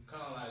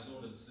 Kind of like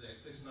doing the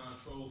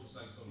 6ix9ine troll for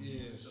like some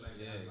news and shit like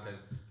that. Yeah,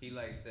 because he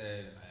like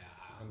said,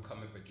 I'm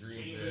coming for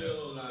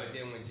Dreamville. But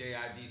then when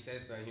JID said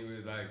something, he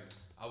was like,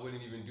 I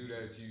wouldn't even do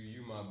that to you.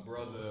 You my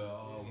brother.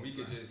 We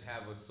could just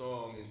have a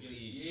song and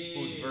see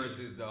whose verse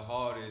is the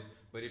hardest.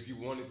 But if you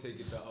want to take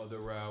it the other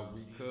route,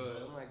 we could.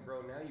 I'm like,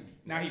 bro,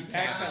 now he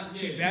backpedaling.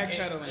 He's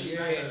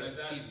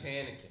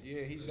panicking.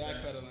 Yeah, he's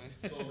backpedaling.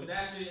 So with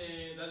that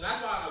shit, and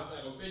that's why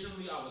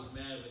originally I was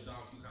mad with Don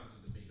Q coming to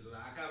the debate because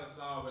I kind of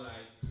saw where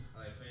like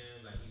fam,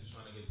 like he's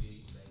trying to get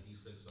these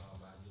clicks off,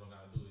 like you don't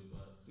gotta do it,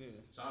 but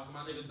shout out to my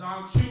nigga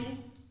Don Q.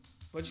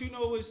 But you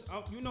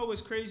know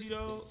what's crazy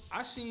though?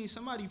 I seen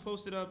somebody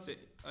posted up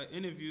an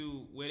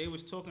interview where they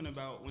was talking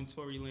about when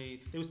Tory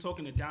Lanez, they was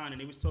talking to Don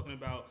and they was talking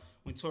about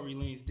when Tory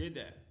Lanez did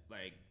that.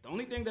 Like the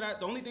only thing that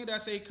I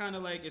say kind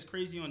of like is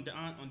crazy on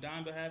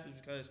Don's behalf is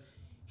because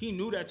he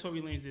knew that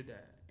Tory Lanez did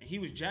that and he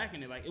was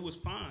jacking it like it was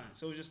fine.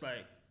 So it was just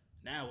like,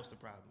 now what's the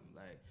problem?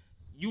 Like.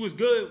 You was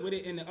good with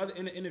it in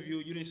the interview.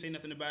 You didn't say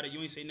nothing about it.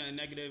 You ain't say nothing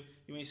negative.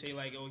 You ain't say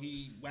like, oh,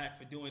 he whack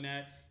for doing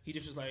that. He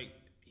just was like,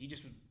 he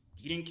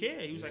didn't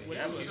care. He was like,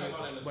 whatever.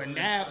 But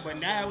now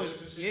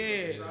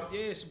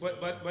it's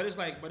but it's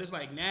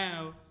like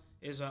now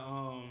is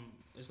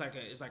it's like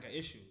an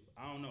issue.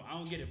 I don't know. I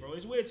don't get it, bro.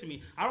 It's weird to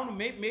me. I don't know.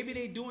 Maybe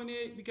they doing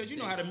it because you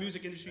know how the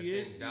music industry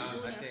is.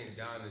 I think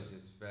Don is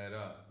just fed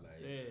up.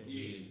 Like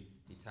he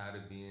tired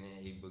of being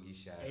in A Boogie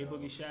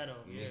Shadow.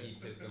 Nicki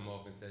pissed him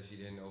off and said she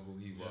didn't know who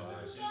he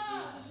was.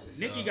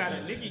 Nicki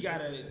gotta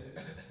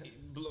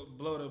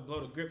blow the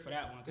grip for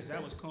that one because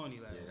that was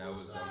corny. Like that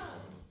was corny.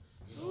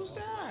 Who's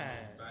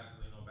that? Back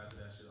to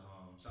that shit.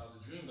 Shout out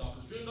to Dream Dog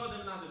because Dream Dog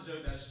did not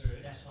deserve that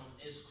straight. That's one.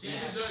 She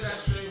deserved that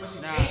straight, but she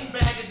came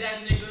back at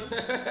that nigga.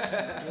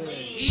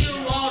 Eat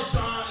a raw,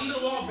 John. Eat a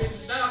raw, bitch.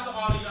 Shout out to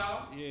all of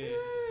y'all. Yeah.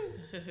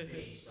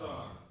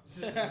 Daystar.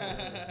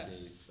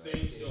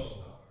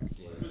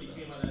 Really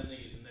came out of that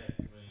nigga's neck,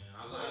 man. I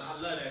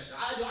love that shit. I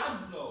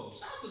know.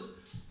 Shout out to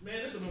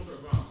man. This is one for the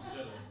Bronx in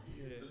general.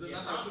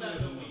 That's how two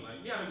niggas win.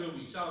 Like we had a good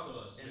week. Shout out to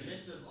us. In the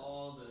midst of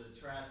all the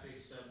traffic,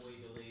 subway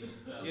delays and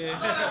stuff. I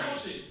love that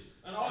bullshit.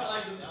 And all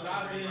like the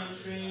goddamn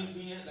trains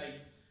being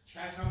like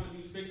tracks having to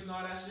be fixed and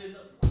all that shit.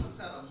 The Bronx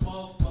had a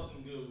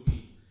motherfucking good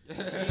week.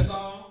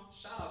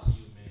 Shout out to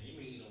you, man. You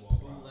been eating a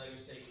walk.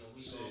 Bootleggers taking a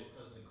week off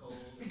because of the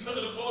cold. Because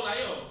of the cold,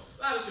 like yo,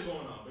 a lot of shit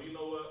going on. But you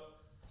know what?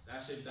 That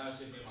shit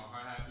made my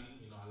heart happy.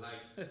 You know, I like.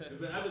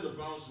 Whenever the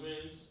Bronx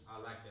wins, I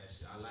like that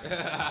shit. I like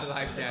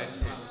that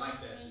shit. I like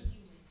that shit.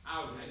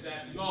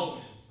 Exactly. Y'all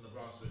win when the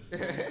Bronx wins.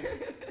 But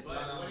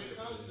when it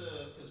comes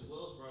to, because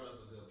Will's brought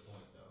up a good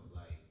point though,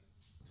 like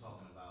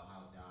talking about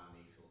how Don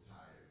may feel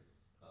tired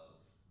of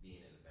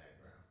being in the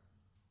background.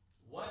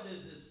 What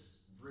does this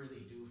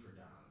really do for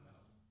Don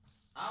though?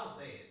 I'll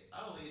say it.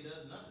 I don't think it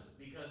does nothing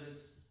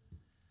because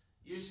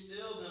you're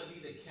still gonna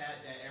be the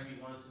cat that every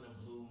once in a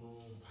blue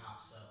moon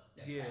pops up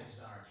that catches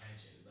our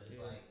attention. But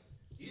it's like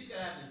you just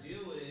gotta have to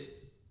deal with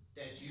it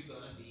that you're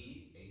gonna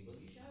be a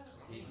Boogie Shadow.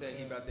 He said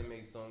he about to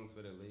make songs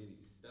for the ladies.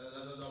 That's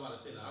what I'm about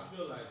to say. Like, I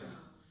feel like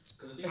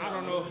because I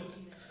don't know.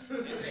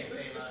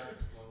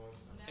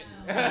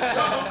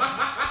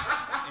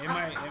 It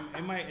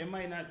might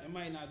not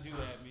do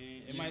that,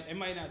 man. It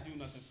might not do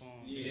nothing for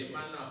him. Yeah, it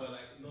might not. But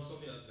like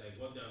something like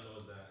one thing I know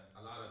is that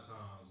a lot of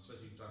times,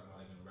 especially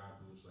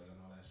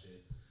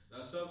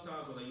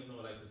sometimes when like, you know,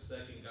 like the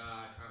second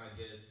guy kind of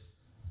gets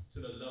to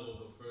the level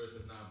of the first,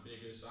 if not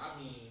bigger. So I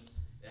mean,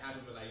 it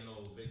happened with like, you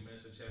know, Vic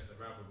Mensa, Chance the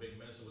Rapper.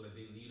 Vic Mensa was like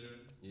their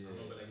leader. Yeah. I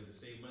remember like with the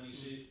Save Money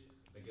shit.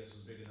 I guess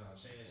was bigger than our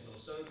Chance. You know,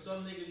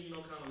 some niggas, you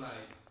know, kind of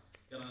like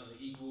got on an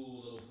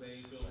equal little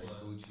playing field. Like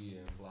but Gucci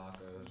and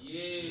Flocka.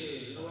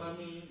 Yeah, you know what I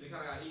mean. They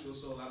kind of got equal.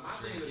 So like my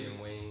thing Drake with and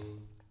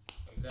Wayne.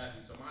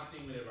 exactly. So my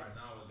thing with it right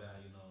now is that,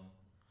 you know,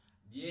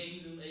 yeah,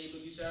 he's in A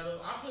Boogie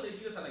Shadow. I feel like if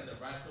he just had like the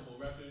right couple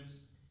records,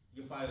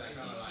 you can probably like Is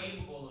kind of he like.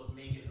 capable of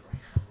making the right?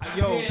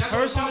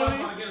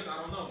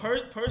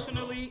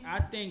 Personally,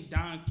 I think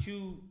Don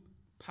Q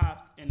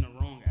popped in the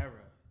wrong era.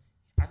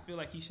 I feel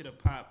like he should have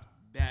popped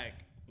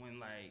back when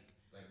like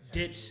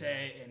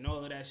Dipset and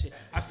all of that shit.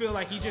 I feel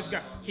like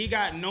he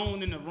got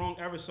known in the wrong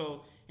era.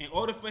 So in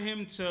order for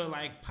him to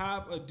like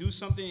pop or do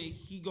something,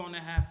 he gonna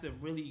have to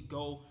really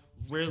go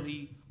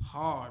really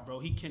hard, bro.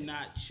 He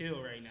cannot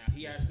chill right now.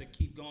 He has to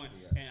keep going.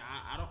 And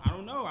I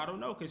don't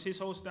know, because his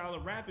whole style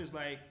of rap is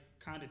like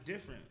kind of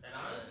different. And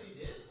honestly,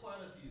 there's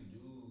quite a few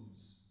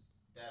dudes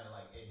that are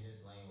like in his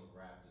lane with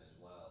rapping as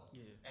well.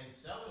 Yeah. And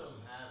some of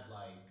them have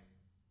like,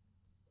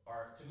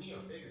 are to me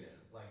are bigger than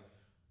him. Like,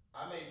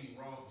 I may be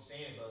wrong for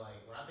saying it, but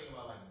like when I think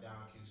about like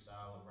Don Q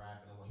style of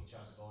rapping and what he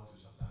tries to go into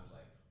sometimes,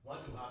 like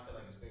one dude I feel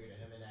like is bigger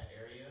than him in that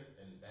area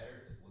and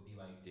better would be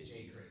like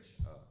Jay Critch.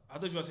 I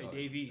thought you were going to say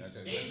Davies.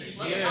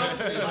 Davies, yeah. I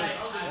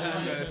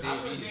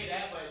would say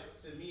that, but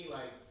to me,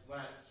 like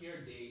when I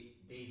hear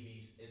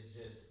Davies, it's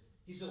just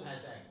he still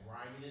has that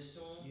griminess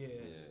to him,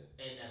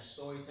 and that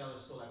storytelling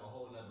is still like a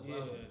whole nother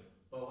level.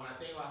 But when I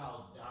think about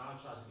how Don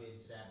tries to get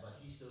into that,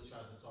 but he still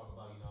tries to talk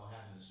about, you know,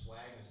 having the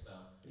swag and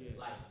stuff. Yeah.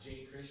 Like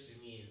Jay Critch to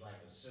me is like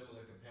a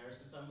similar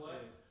comparison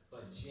somewhat,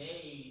 but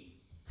Jay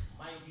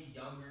might be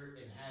younger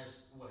and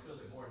has what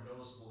feels like more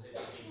noticeable hits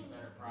and maybe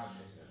better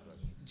projects than him.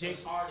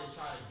 It's hard to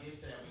try to get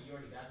to that when you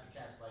already got the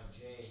cats like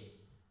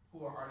Jay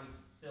who are already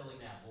filling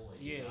that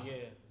void. Yeah,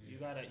 you know? You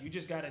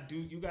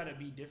gotta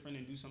be different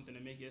and do something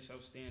to make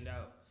yourself stand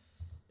out.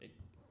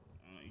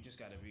 You just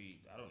gotta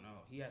be. I don't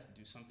know. He has to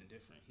do something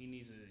different. He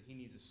needs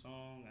a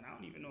song, and I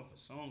don't even know if a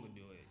song would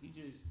do it.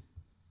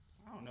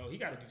 I don't know.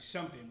 He gotta do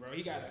something, bro.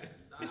 He gotta.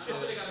 I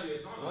feel like gotta be a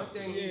song. One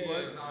thing he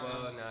was.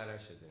 Well, nah, that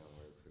shit didn't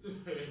work for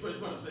me. What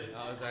you want to say?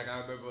 I was like,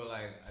 I remember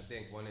like I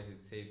think one of his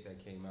tapes that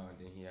came out, and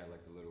then he had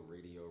like the little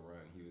radio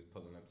run. He was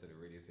pulling up to the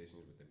radio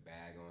stations with the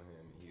bag on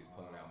him, and he was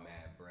pulling out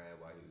mad bread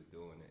while he was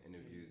doing the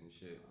interviews and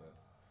shit. But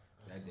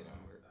that didn't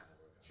work.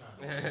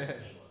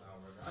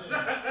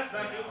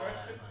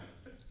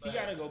 He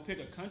gotta go pick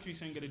a country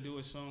singer to do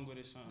a song with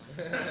his son.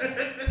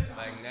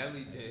 Like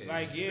Nelly did.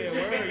 Like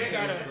word. He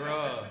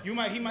gotta. He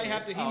might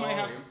have to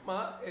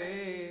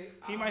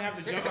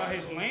jump out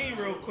his lane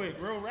real quick.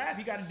 Real rap.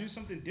 He gotta do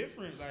something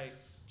different. Like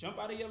jump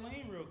out of your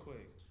lane real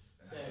quick.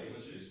 Say,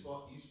 you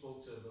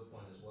spoke to a good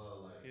point as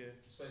well. Like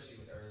especially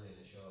with early in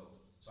the show,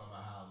 talking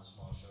about how the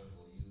small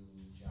circle, you,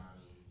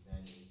 Johnny,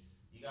 Benny,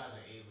 you guys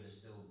are able to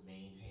still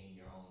maintain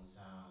your own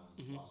sounds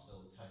while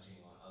still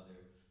touching on other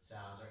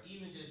sounds, or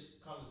even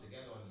just coming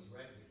together on these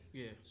records.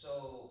 Yeah.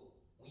 So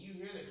when you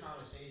hear the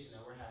conversation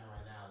that we're having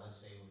right now, let's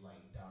say with like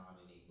Don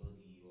and A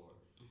Boogie, or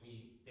when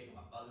you think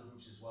about other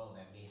groups as well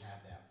that may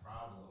have that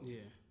problem.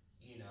 Yeah.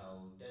 You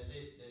know, does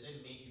it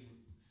make you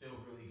feel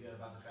really good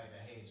about the fact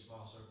that hey, in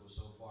Small Circle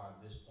so far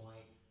at this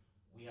point,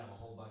 we have a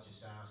whole bunch of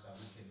sounds that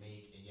we can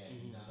make, and yet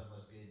none of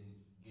us get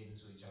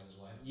into each other's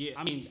way? Yeah,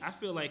 I mean, I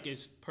feel like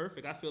it's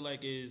perfect. I feel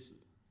like it's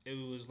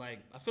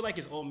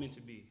all meant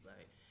to be.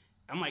 Like,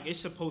 I'm like, it's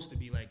supposed to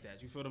be like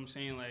that. You feel what I'm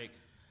saying? Like,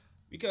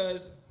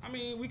 because I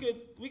mean, we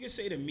could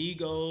say the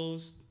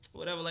Migos,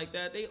 whatever, like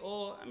that. They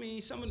all, I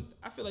mean,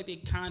 I feel like they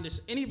kind of,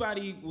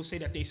 anybody will say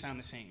that they sound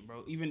the same,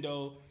 bro. Even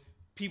though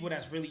people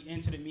that's really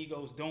into the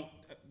Migos don't,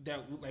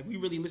 that like we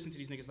really listen to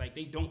these niggas, like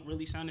they don't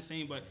really sound the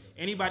same. But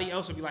anybody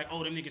else will be like,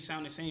 oh, them niggas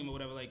sound the same or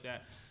whatever, like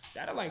that.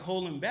 That'll like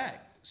hold them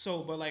back.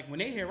 So, but like when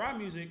they hear our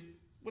music,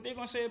 what they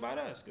gonna say about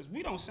us? Because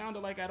we don't sound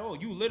alike at all.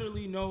 You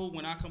literally know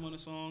when I come on a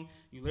song.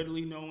 You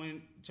literally know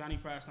when Johnny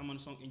Price come on a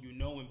song, and you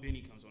know when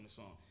Benny comes on the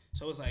song.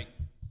 So it's like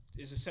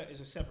it's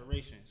a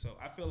separation. So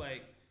I feel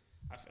like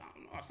I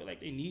feel like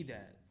they need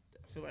that.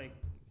 I feel like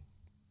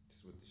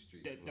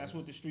that's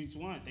what the streets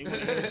want. They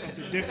want to hear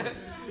something different.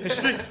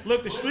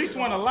 The streets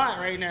want a lot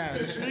right now.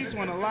 The streets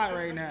want a lot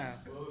right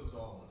now. Well, this is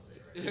all I want to say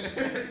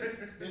right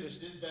now.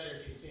 This better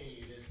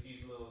continue.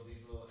 These little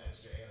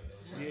extra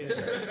anecdotes. Right?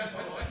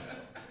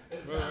 Yeah.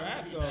 Bro,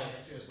 rap though.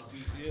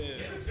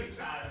 Yeah. I'm sick and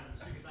tired of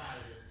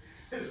this.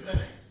 This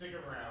better stick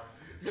around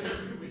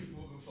every week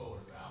moving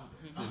forward, pal.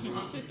 It's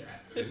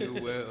the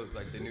new Wills,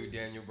 like the new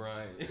Daniel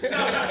Bryan. The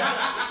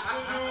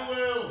new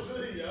Wills.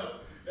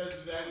 Yup. That's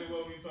exactly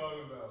what we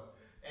talking about.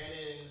 And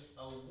in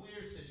a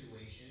weird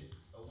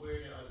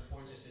and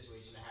unfortunate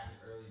situation that happened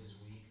early this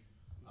week,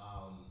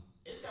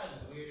 it's gotten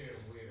weirder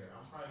and weirder.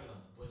 I'm probably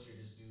gonna butcher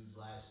this dude's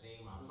last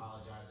name. I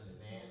apologize in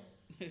advance.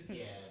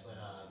 Yeah,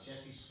 but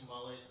Jesse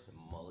Smollett, The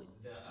mullet.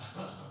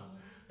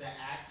 the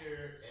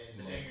actor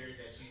and singer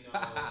that you know,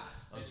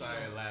 I'm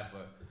sorry to laugh,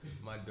 but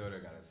my daughter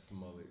got a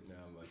smullet.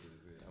 Now I'm about to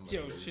say.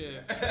 Yo,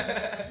 chill.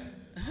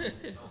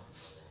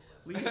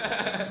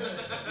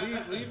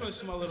 leave her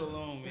Smollett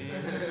alone,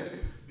 man.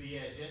 But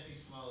yeah, Jesse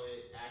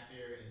Smollett,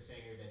 actor and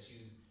singer that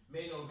you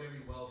may know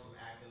very well from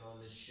acting on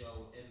the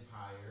show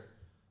Empire.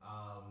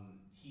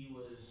 He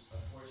was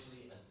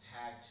unfortunately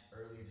attacked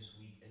earlier this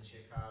week in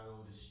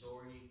Chicago. The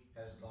story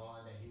has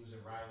gone that he was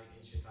arriving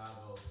in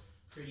Chicago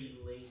pretty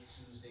late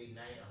Tuesday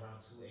night around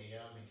 2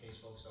 a.m. In case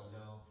folks don't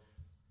know,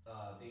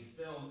 they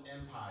filmed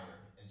Empire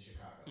in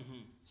Chicago.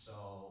 Mm-hmm.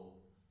 So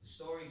the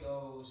story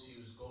goes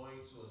he was going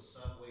to a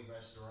Subway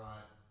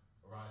restaurant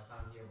around the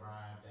time he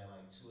arrived at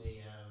like 2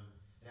 a.m.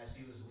 And as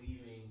he was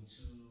leaving,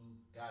 two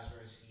guys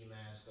wearing ski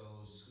masks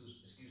goes,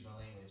 excuse my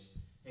language,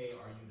 "Hey,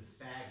 are you the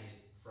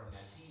faggot from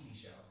that TV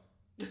show?"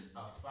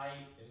 A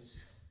fight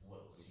ensued.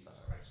 Whoa,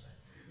 Jesus Christ, man.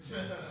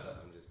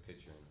 I'm just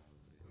picturing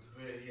all of it.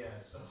 But yeah,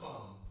 so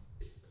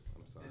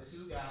I'm sorry. the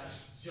two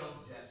guys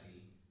jumped Jesse.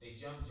 They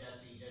jumped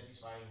Jesse.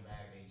 Jesse's fighting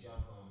back. They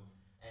jump him,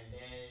 and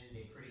then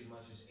they pretty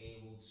much was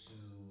able to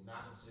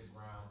knock him to the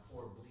ground,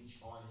 pour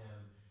bleach on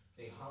him.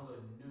 They hung a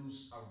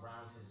noose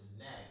around his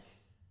neck,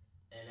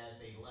 and as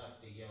they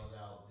left, they yelled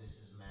out, "This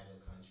is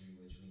MAGA country,"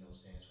 which we know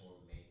stands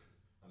for Make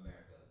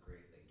America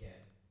Great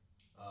Again.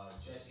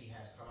 Jesse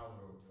has come out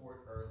with a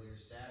report earlier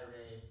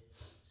Saturday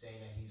saying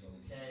that he's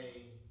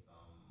okay,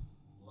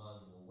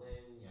 love will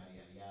win, yada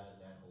yada yada,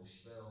 that whole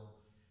spiel.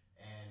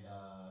 And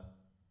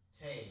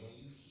Tay, when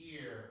you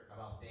hear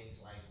about things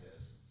like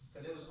this,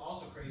 because it was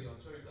also crazy on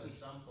Twitter, because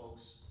some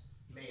folks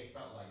may have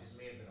felt like this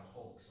may have been a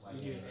hoax, like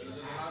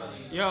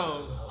Yeah.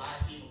 a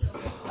lot of people been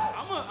feeling like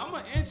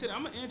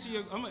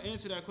I'm gonna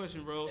answer that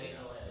question, bro. Tay,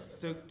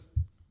 go ahead.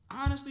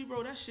 Honestly,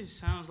 bro, that shit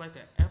sounds like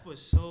an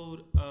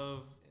episode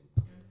of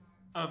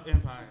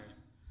Empire.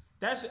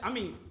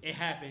 It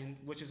happened,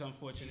 which is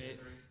unfortunate.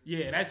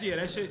 That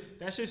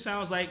shit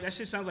sounds like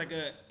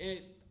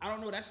I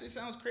don't know. That shit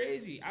sounds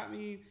crazy. I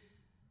mean,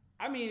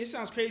 it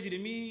sounds crazy to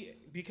me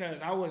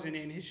because I wasn't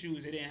in his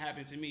shoes. It didn't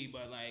happen to me,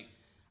 but like,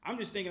 I'm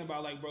just thinking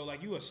about like, bro,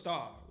 like you a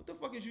star. What the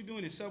fuck is you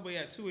doing in Subway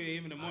at 2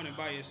 a.m. in the morning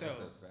by yourself?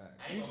 That's a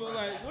fact. You feel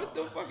like, what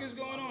the fuck is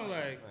going on?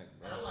 Like,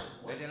 And I'm like,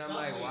 what And then I'm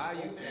like, why are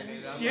you? Subway's And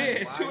then I'm Yeah,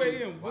 like, why 2 are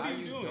you- a.m., what Why are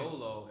you doing?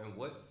 Dolo? And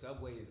what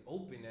Subway is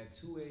open at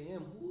 2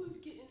 a.m.? Who is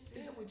getting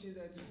sandwiches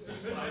at 2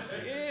 a.m.?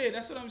 yeah,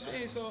 that's what I'm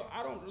saying. So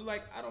I don't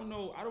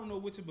know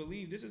what to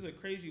believe. This is a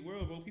crazy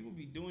world, bro. People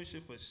be doing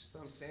shit for. So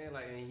I'm saying,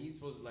 like, and he's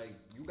supposed to, like,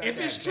 you got If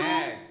that it's true,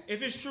 bag.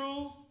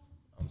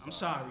 I'm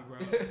sorry, bro.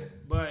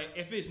 But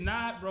if it's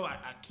not, bro,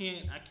 I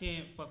can't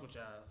fuck with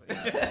y'all. Fake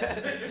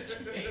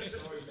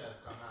stories that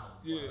have come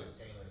out before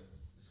Taylor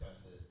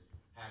discussed this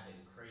have been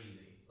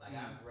crazy. Like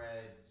I've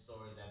read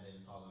stories that have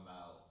been talking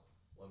about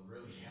what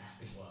really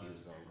happened He was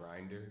was on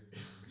Grindr.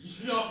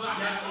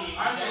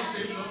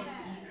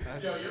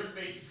 Jesse, your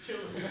face is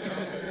killing me.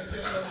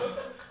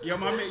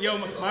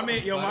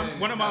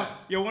 One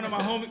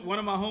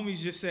of my homies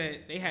just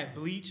said they had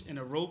bleach and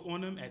a rope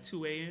on them at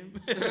 2 a.m.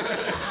 Man,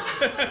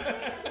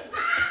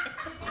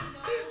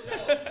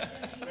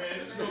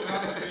 this go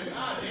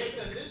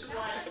because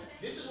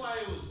this is why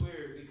it was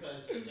weird,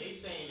 because they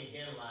saying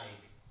again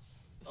like,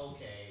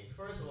 okay,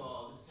 first of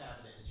all, this is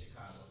happening in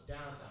Chicago,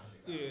 downtown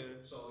Chicago. Yeah.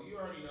 So you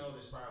already know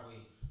there's probably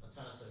a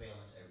ton of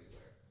surveillance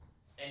everywhere.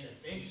 And the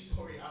fake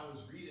story I was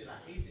reading, I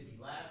hate to be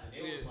laughing.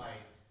 It was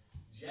like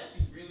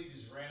Jesse really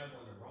just ran up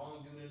on the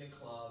wrong dude in the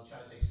club,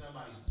 tried to take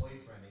somebody's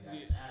boyfriend and got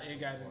his ass.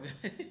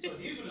 So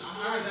these were the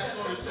stories that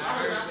were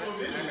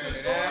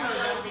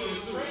being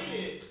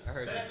traded. I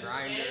heard But the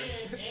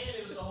Grindr. and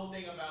it was the whole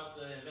thing about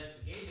the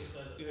investigation,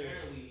 because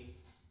apparently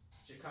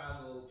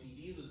Chicago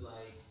PD was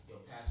like, yo,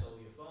 pass over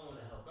your phone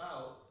to help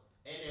out.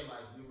 And they're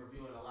like, we're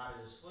reviewing a lot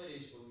of this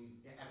footage, but we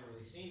haven't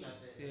really seen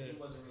nothing. And he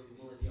wasn't really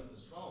willing to give up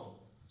his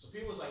phone. So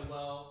people was like,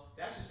 well,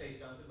 that should say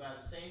something. But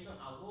at the same time,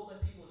 I will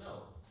let people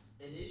know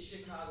it is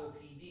Chicago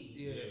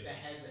PD that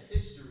has a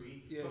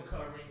history for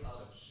covering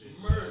up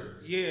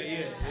murders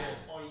and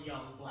attacks on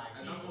young black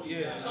people.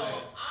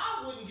 So I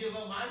wouldn't give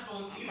up my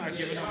phone either. I'm not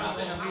giving up my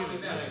phone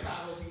either.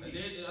 Chicago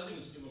PD. I think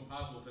it's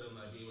impossible for them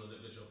to be able to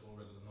look at your phone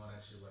records and all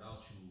that shit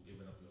without you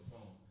giving up your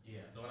phone.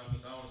 Yeah. Know what I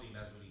mean? So I don't think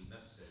that's really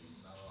necessary.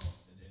 Not at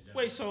all. in general.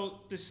 Wait, so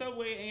the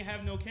Subway ain't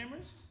have no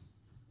cameras?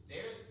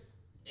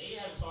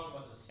 They haven't talked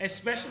about this.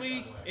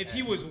 Especially if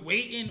he was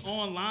waiting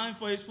online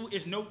for his food.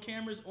 There's no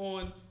cameras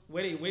on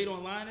where they wait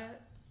online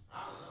at?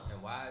 I don't know.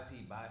 And why is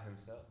he by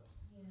himself?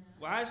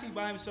 Why is he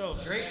by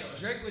himself?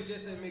 Drake was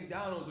just at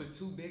McDonald's with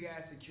two big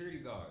ass security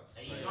guards.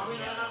 Hey, Like, I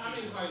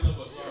mean, it's probably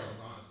level of sorrow,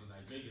 honestly.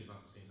 Like, Drake is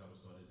not the same type of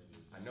store as nigga.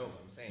 I know,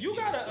 but I'm saying You he's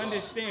a gotta star.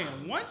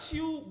 understand. Once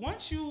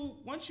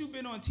you've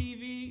been on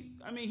TV,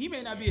 I mean, he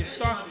may not be a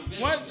star. He's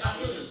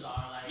a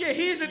star. Like, Yeah,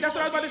 that's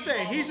what I was about to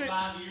say. He's a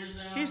 5 years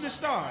now, he's a like,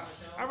 star. on the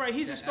show. All right,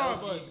 he's a The star,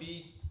 but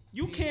LGBT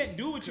you can't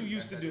do what you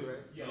used to do.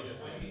 Yo,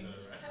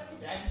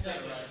 that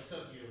segment it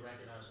took you to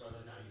recognize whether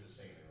or not you were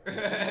singing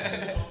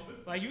it.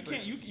 Right? Like you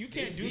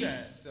can't do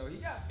that. So he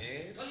got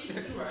fans.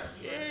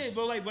 Yeah,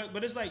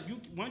 but it's like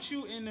once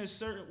you in a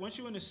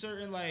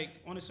certain like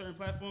on a certain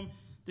platform,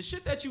 The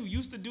shit that you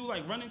used to do,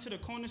 like run into the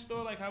corner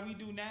store, like how we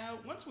do now.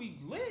 Once we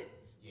lit,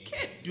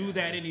 can't do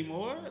that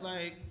anymore.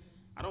 Like,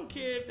 I don't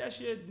care if that's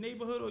your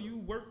neighborhood or you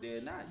work there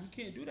or not. You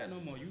can't do that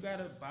no more. You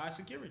gotta buy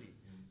security.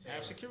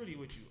 Have security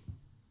with you.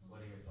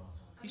 What are your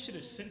thoughts on that? He should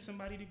have sent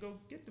somebody to go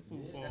get the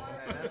food for him.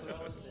 That's what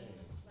I was saying.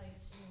 Like,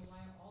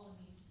 why are all of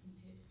these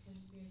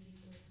conspiracy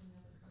theories coming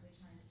up? Are they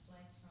trying to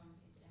deflect from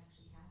if it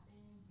actually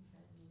happened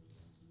because maybe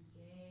like he's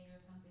gay or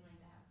something like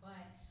that?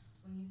 But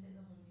when you said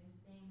the whole news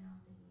thing, now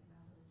I'm thinking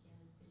about it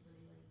like, did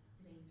they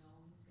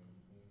know he was gonna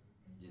be there?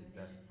 Because they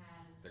just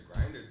had the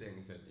Grinder thing.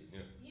 Said they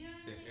knew. You know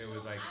what I'm saying? It was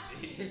So like I don't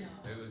even know,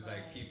 it was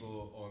like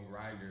people on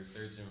Grinder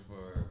searching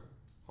for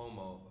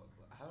homo.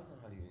 I don't know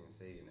how to even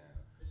say it now.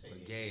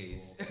 But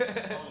gays.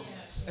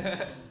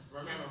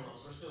 Remember,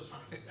 we're still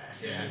trying to get back.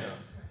 Yeah.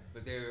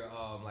 But they were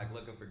like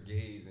looking for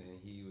gays, and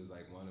he was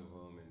like one of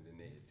them, and then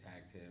they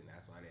attacked him.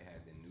 That's why they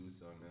had the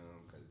noose on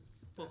them, because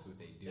that's what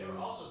they do. They were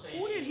also saying.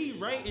 Who did he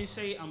write and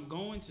say, "I'm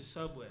going to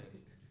Subway"?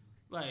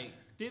 Like,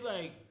 did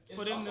like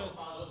for them to?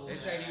 They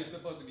say he was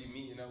supposed to be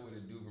meeting up with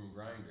a dude from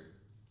Grinder.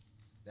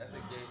 That's a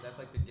gay. That's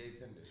like the gay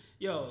Tinder.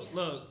 Yo,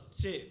 look,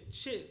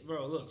 shit,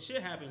 bro. Look,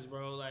 shit happens,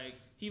 bro. Like,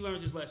 he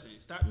learned his lesson.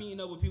 Stop meeting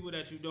up with people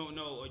that you don't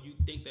know or you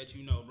think that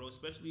you know, bro.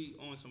 Especially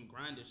on some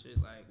Grinder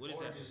shit. Like, what is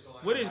that?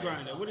 What is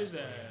Grinder? What is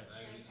that?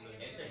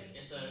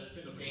 It's a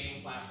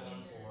dating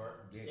platform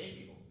for gay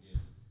people.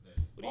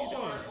 What are you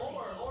doing?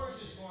 Or it's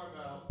just more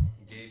about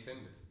gay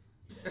Tinder.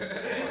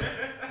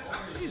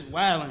 He's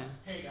wilding.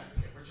 Hey guys,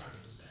 we're trying to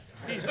get this back.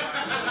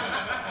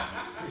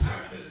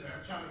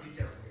 We're trying to be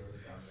careful here with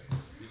the conversation.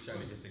 You're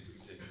trying to get the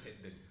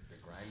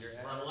Grinder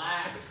app?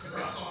 Relax,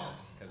 bro.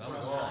 Because I'm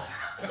gone.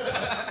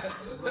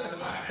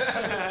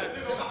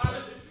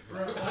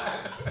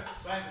 Relax.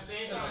 But at the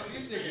same time,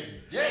 these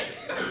niggas gay.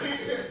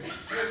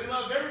 We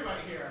love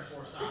everybody here at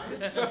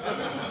Foresight.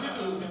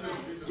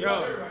 Yo,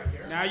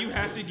 now you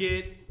have to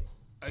get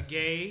a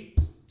gay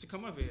to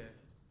come up here.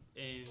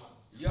 And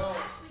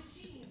actually,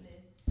 speaking of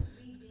this,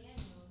 Lee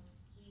Daniels,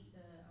 the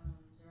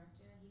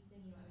director, he's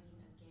thinking about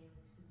making a gay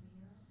like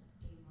superhero, like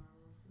gay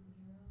Marvel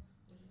superhero.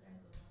 Would you guys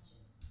go watch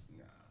it?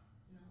 Nah.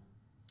 No.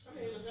 I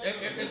mean,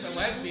 If it's a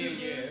lesbian,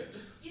 yeah.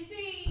 You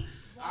see, you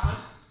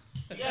gotta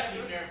be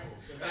careful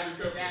because that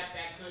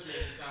could make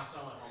it sound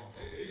somewhat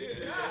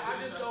homophobic. Nah, I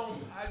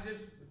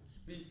just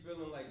be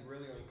feeling like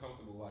really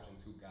uncomfortable watching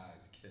two guys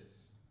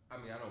kiss. I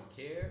mean, I don't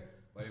care,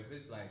 but if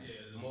it's like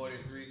more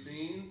than 3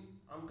 scenes,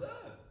 I'm good.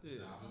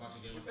 Yeah.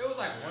 It was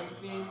like one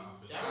scene.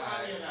 That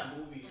reminded me of that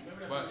movie.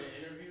 Remember that movie, The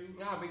Interview?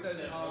 Nah, because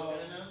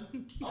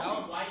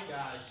only white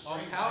guys. On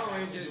Power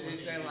Rangers, they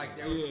said like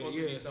there was supposed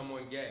to be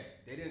someone gay.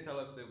 They didn't tell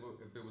us if it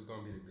was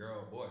going to be the girl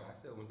or boy. I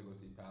still went to go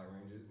see Power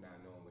Rangers,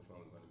 not knowing which one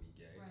was going to be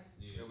gay. Right.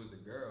 It was the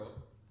girl.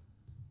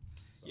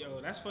 So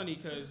yo, that's funny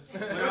because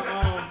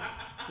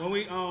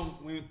when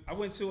I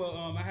went to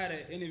I had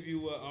an interview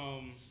with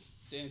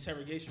the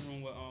interrogation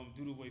room with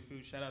Doodle Boy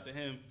Food. Shout out to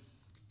him.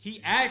 He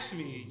asked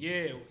me,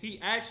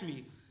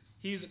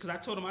 because I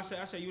told him, I said,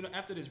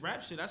 after this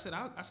rap shit, I said,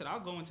 I'll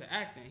go into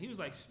acting. He was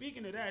like,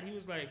 speaking of that, he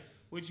was like,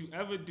 would you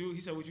ever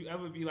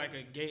be like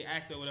a gay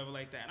actor or whatever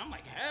like that? And I'm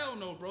like, hell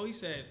no, bro. He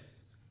said,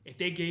 if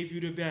they gave you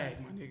the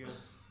bag, my nigga,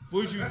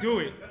 would you do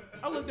it?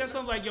 I looked at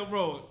something like, yo,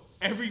 bro,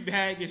 every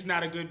bag is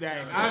not a good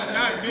bag. I'm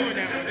not doing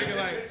that, my nigga.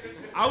 Like,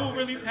 I will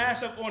really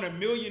pass up on $1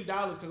 million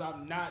because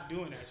I'm not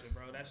doing that shit,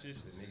 bro. That's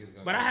just.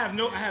 But I have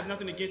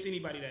nothing against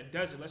anybody that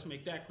does it. Let's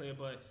make that clear.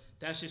 But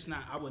that's just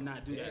not. I would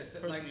not do that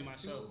personally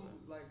myself.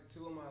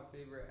 Two of my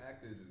favorite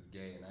actors is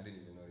gay, and I didn't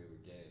even know they were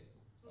gay.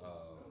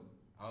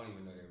 I don't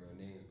even know their real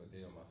names, but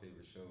they are my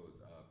favorite shows.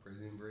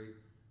 Prison Break,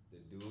 the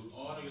dude,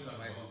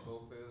 Michael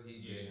Scofield, he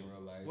gay in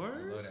real life.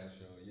 Word? I love that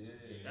show. Yeah,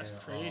 That's and,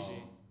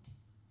 crazy.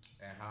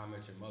 And How I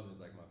Met Your Mother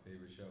is like my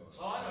favorite show.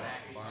 Oh, I know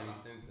that. Barney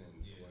Stinson,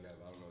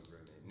 whatever. I don't know his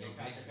real name. Nick,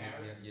 yeah.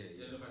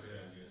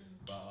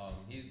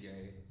 But he's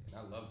gay, and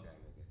I love that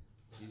nigga.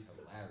 He's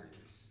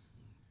hilarious.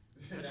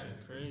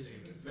 That's crazy.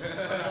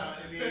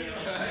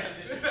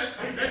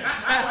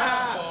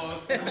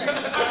 Pause.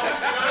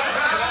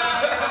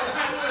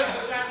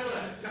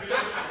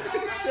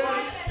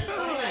 It's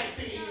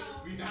 2019.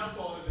 We now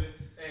pause it.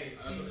 Hey,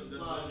 peace,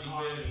 love, and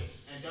harmony,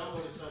 and don't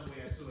go to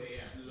Subway at 2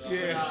 a.m.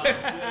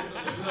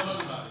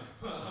 Yeah.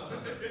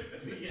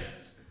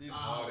 Yes. These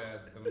hard ass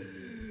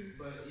coming.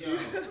 But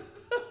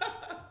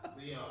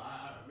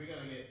we're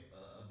gonna get a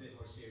bit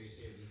more serious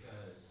here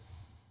because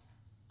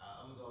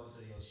I'm gonna go into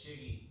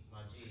Shiggy,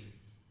 my G.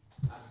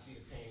 I can see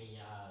the pain in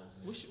your eyes.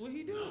 Man. What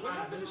he do? What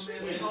happened to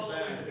Shiggy? Wait, hold on.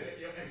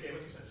 Okay,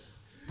 let me say this.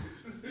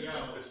 Yo,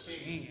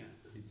 Shiggy. Damn.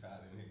 He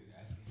tired of niggas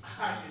asking. I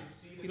can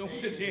see the He don't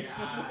pain want to in dance your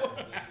no eyes. more.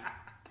 Man.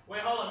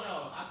 Wait, hold on. No,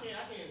 I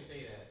can't even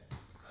say that.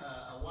 A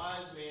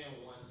wise man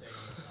once sang a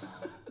song.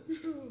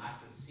 I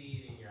can see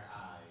it in your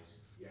eyes.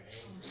 Your anger.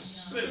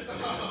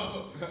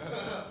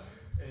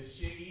 And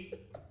Shiggy,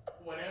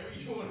 whatever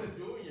you want to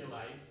do in your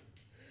life,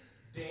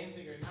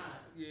 dancing or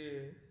not,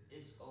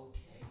 it's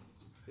okay.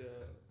 Yeah.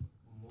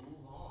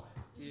 Move on.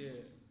 Yeah.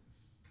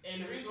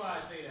 And the reason why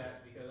I say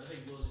that, because I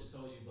think Will just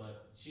told you,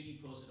 but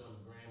Shiggy posted on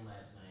the gram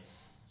last night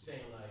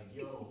saying like,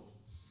 yo,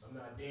 I'm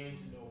not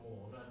dancing no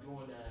more. I'm not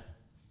doing that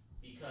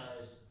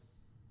because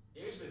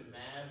there's been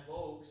mad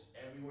folks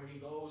everywhere he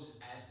goes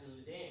asking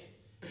him to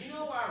dance. You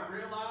know where I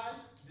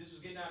realized this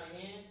was getting out of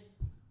hand?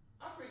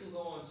 I freaking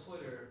go on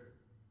Twitter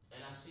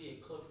and I see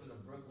a clip from the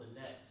Brooklyn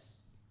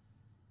Nets.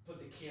 Put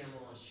the camera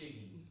on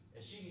Shiggy,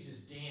 and Shiggy's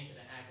just dancing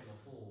and acting a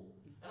fool.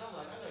 And I'm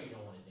like, I know you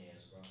don't want to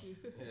dance, bro.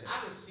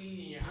 I can see it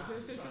in your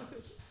eyes. Just trying to,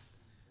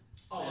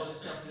 all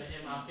this stuff from the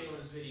In My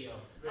Feelings video.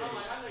 I'm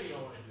like, I know you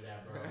don't want to do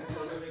that, bro.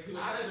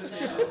 I can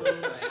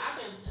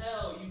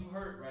tell you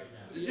hurt right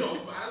now.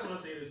 Yo, but I just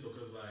want to say this though,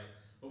 cause like,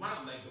 for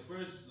my like the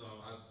first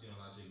I've seen a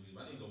lot of Shiggy,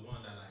 but I think the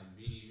one that like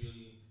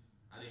really,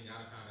 I think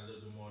got kind of a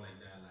little bit more like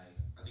that. Like,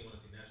 I think when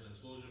I see National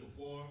Exposure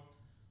before,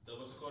 the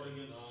what's it called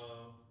again?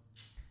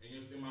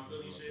 In My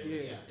Feelings shit.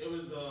 Yeah. It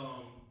was the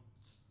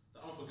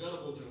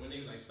Unforgettable joint when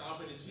niggas like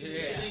stomping his feet.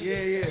 Yeah.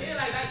 Yeah,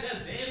 like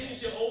that dancing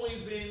shit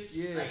always been.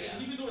 Yeah. Like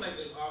he been doing like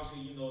the,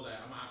 obviously like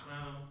I'm not a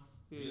clown.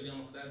 Yeah.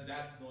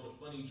 That the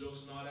funny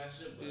jokes and all that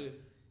shit, but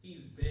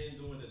he's been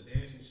doing the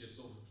dancing shit.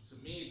 So to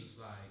me, it's just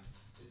like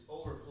it's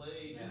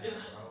overplayed. I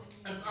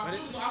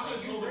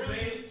Like feel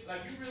overplayed.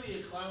 You really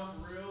a clown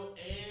for real,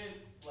 and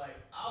like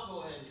I'll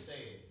go ahead and say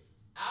it.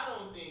 I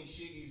don't think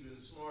Shiggy's been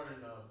smart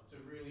enough to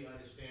really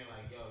understand,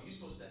 like, yo, you're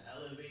supposed to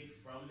elevate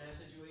from that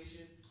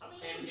situation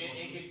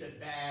and get the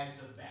bags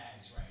of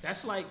bags right.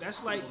 That's like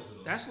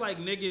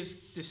niggas,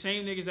 the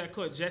same niggas that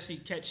caught Jesse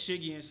catch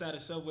Shiggy inside a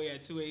Subway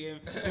at 2 a.m.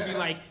 to be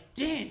like,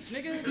 dance,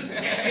 nigga,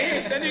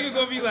 dance. That nigga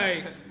gonna be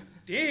like,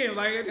 damn,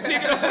 like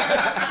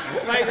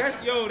nigga, like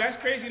that's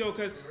crazy though,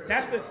 cause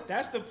that's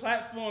the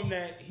platform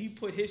that he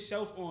put his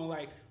shelf on.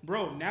 Like,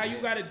 bro, now you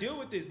got to deal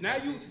with this. Now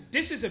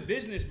this is a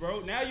business, bro.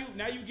 Now you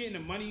getting the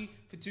money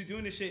to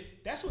doing this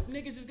shit. That's what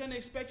niggas is gonna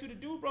expect you to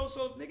do, bro.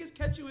 So if niggas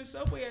catch you in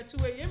Subway at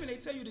 2 a.m. and they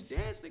tell you to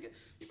dance, nigga,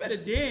 you better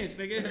dance,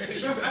 nigga.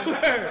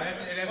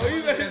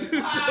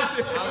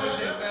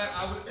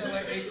 I was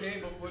telling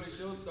AK before the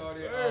show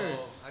started.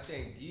 I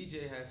think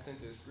DJ had sent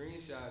the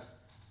screenshots.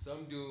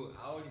 Some dude,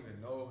 I don't even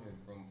know him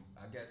from,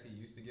 I guess he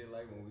used to get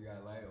light when we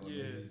got light, or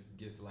maybe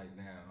he gets light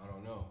now, I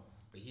don't know.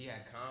 But he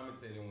had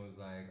commented and was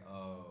like,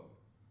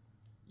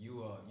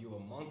 you a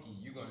monkey,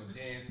 you gonna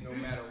dance no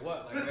matter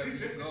what. Like wherever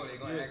you go, they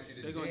gonna ask you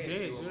to dance,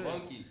 you a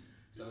monkey.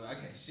 So I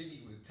guess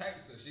Shiggy was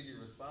tight, so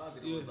Shiggy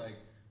responded, it was like,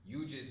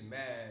 you just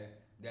mad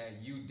that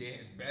you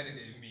dance better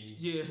than me,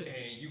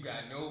 and you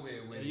got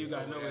nowhere with it. You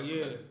got nowhere,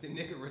 The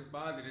nigga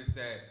responded and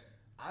said,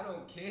 I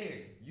don't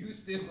care. You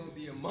still gonna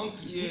be a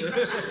monkey,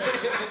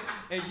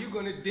 and you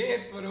gonna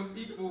dance for them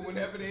people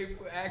whenever they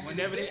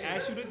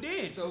ask you to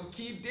dance. So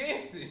keep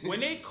dancing. When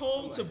they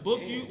call to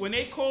book you, when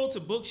they call to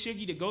book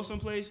Shiggy to go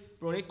someplace,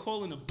 bro, they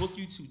calling to book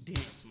you to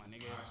dance, my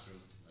nigga. That's true.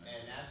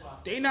 And that's why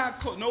they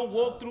not no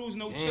walkthroughs,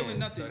 no chilling,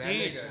 nothing. So that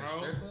dance, nigga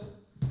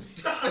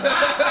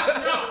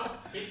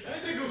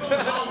bro.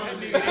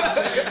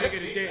 That nigga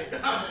to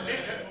dance.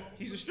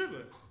 He's a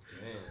stripper.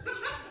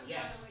 Damn.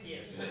 Yes.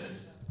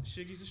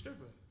 Shiggy's a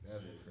stripper.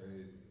 That's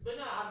crazy. But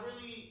no, I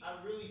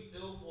really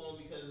feel for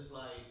him because it's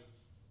like,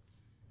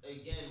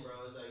 again,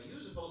 bro, it's like you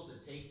were supposed to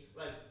take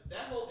like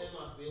that whole In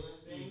My Feelings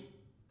thing,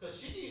 because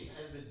Shiggy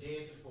has been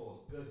dancing for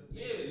a good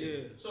year.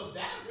 Yeah. So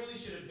that really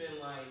should have been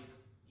like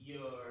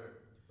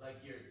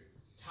your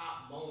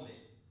top moment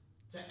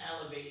to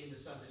elevate into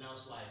something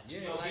else. Like,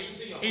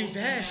 into your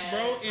invest,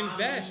 bro.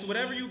 Invest. comedy,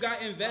 Whatever you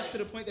got, invest to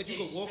the point that you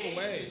could walk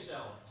away.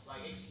 Yourself.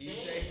 Like, expand. He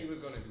said he was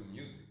gonna do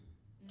music.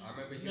 I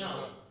remember he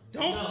was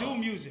Don't do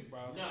music,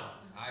 bro. No.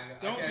 I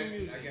Don't guess, do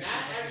music. I guess Not he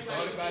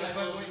everybody thought about it,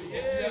 but like, if you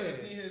ever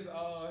see his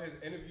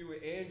interview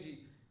with Angie,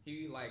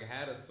 he like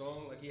had a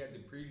song, like he had the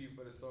preview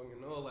for the song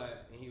and all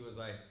that, and he was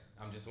like,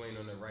 I'm just waiting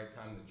on the right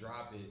time to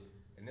drop it.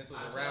 And this was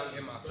around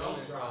In My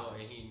Feelings song,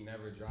 and he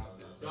never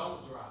dropped it. So.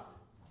 Don't drop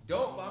it.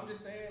 Don't, but I'm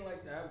just saying,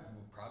 like, that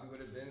probably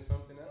would have been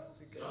something else.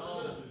 He's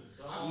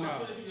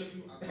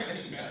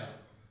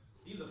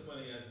a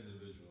funny ass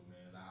individual,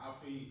 man. Like, I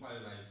feel he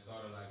probably like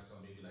started like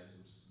some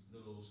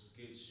little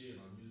skit shit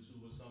on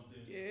YouTube or something.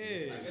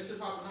 Yeah. I guess it's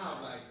popping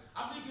out. Like,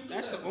 I think you do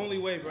That's the only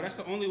way, bro. That's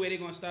the only way they're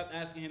gonna stop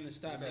asking him to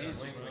stop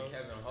dancing, bro.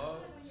 Kevin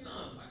Hart.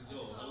 Son, like,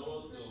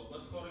 hello,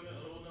 what's it called again?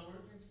 Hello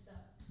number? You're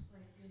stuck.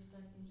 Like, you're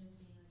stuck in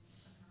just being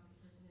a comedy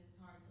person. It's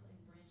hard to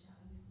like branch out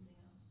and do something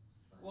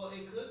else. Well,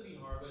 it could be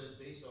hard, but it's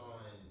based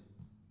on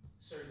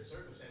certain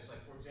circumstances.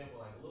 Like, for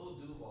example, like Lil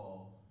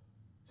Duval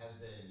has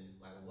been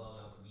like a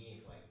well-known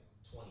comedian for like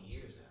 20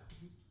 years now,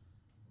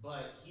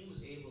 but he was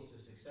able to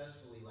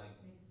successfully like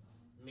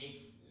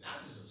make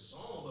not just a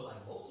song, but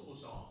like multiple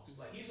songs.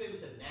 Like he's able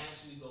to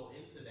naturally go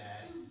into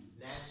that,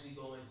 naturally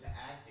go into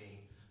acting.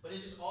 But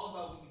it's just all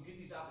about when you get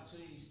these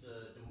opportunities to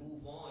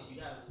move on, you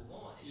gotta move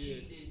on. And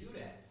she didn't do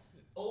that.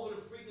 Over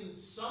the freaking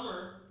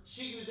summer,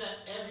 she was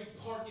at every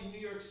park in New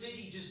York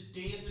City just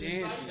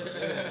dancing. Every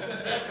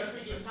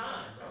freaking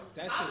time, bro.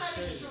 I'm not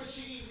even sure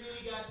she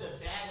really got the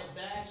bag of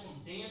bags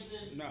from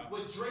dancing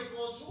with Drake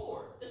on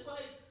tour. It's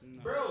like,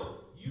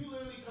 bro, you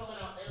literally coming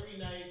out every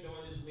night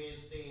during this man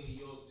stay in New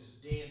York,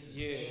 just dancing the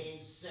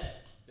same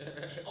set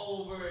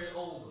over and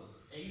over.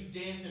 And you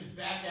dancing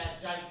back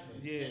at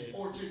Dykeman and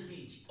Orchard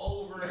Beach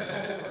over and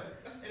over.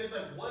 And it's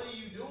like, what are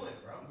you doing,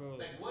 bro?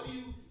 Like, what do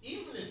you?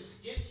 Even the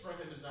skits from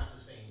him is not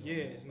the same.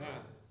 Yeah, it's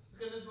not.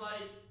 Because it's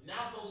like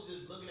now folks are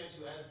just looking at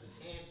you as the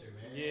dancer,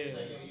 man. Yeah. It's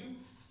like, yo,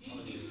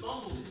 he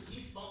fumbled it.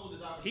 He fumbled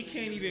his opportunity. He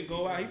can't even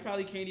go out. He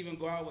probably can't even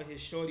go out with his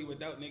shorty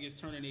without niggas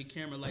turning their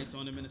camera lights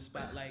on him in the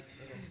spot. Like,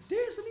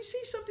 Dance, let me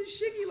see something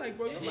shiggy. Like,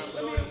 bro,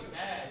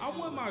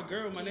 I'm with my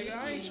girl, my nigga.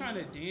 I ain't trying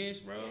to dance,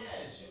 bro.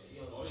 Yeah,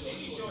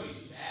 Shiggy Shorty's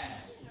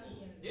bad.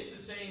 This the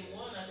same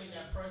one, I think,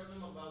 that pressed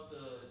him about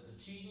the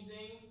cheating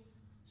thing.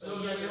 So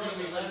he had to bring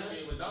the letter.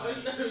 That was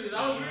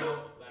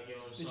real. Like,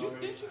 yo, I'm sorry.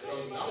 Did you tell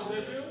me that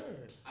was real?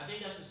 I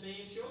think that's the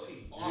same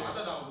shorty. Oh, I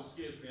thought that was a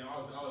skit fan. I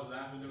was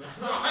laughing.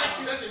 I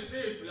take that shit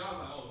seriously. I was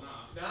like, oh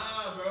nah.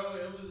 Nah, bro,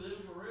 it was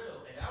for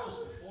real, and that was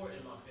before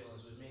In My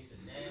Feelings, which makes it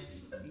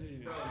nasty. Bro,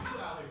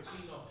 you out here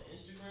cheating off of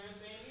Instagram,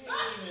 fam? You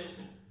ain't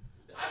even.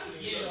 I can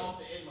get it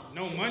off the In My Feelings.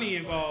 No money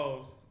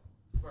involved.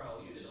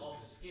 Bro, you just off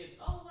the skits.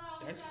 Oh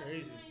wow, that's got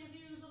crazy. 2 million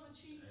views. I'm a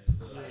cheat.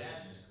 Like,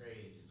 that's just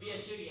crazy. But yeah,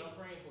 Shiggy, I'm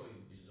praying for you.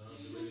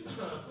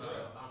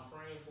 I'm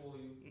praying for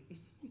you.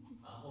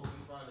 I hope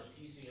you find a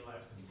peace in your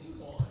life to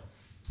move on.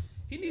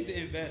 He needs to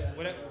invest. Yeah,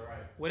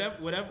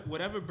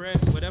 Whatever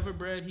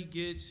bread he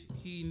gets,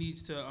 he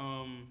needs to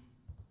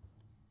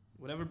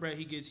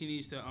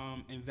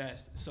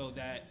invest so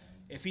that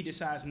if he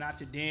decides not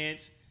to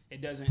dance,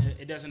 it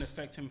doesn't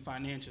affect him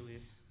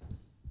financially.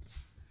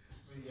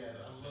 But yeah,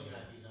 I'm looking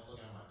at these. I'm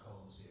looking at my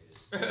codes here.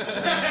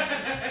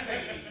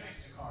 Taking these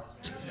extra cards,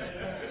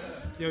 man.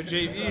 Yo,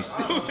 JB is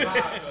still.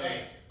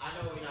 Hey, I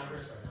know we're not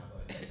rich right now,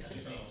 but at the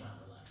same time,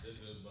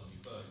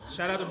 relax.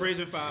 Shout out to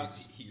Brazen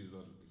Fox. He was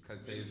on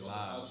Cutay's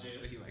live, so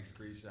he like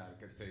screenshot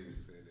Cutay was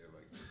sitting there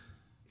like.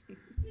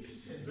 He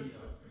said, yo,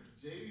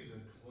 JB's a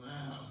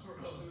clown,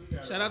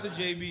 bro. Shout out to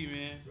JB,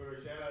 man.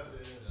 Shout out to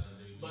him.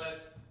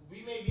 But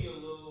we may be a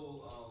little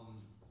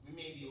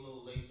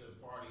late to the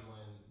party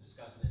when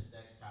discussing this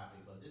next topic,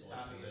 but this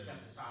topic has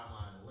kept the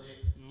timeline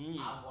lit.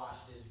 I've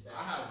watched this back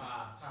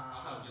 5 times.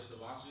 I haven't get to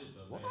watch it,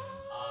 but man,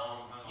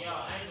 yo,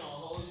 I ain't gonna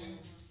hold you.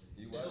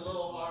 It's a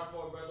little hard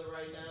for a brother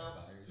right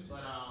now,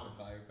 but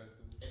Fire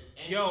Festival.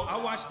 Yo, I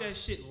watched that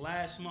shit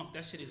last month.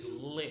 That shit is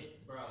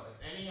lit. Bro, if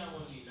any of y'all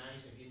want to be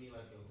nice and give me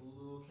like a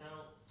Hulu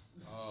account,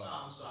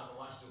 so I can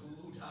watch the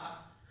Hulu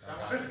doc. So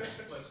I watched the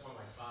Netflix one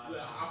like 5 times.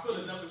 I feel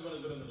the Netflix one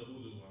is better than the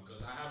Hulu one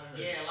because I haven't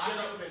heard. Yeah, a lot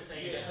of people been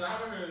saying that. Because I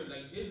haven't heard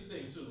like here's the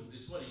thing too.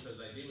 It's funny because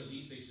like they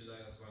release they shit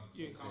like some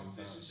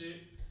competition shit.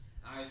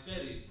 I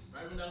said it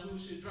right when that Hulu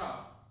shit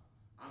dropped.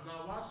 I'm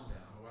not watching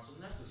that. I'm gonna watch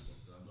the Netflix one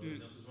because I know the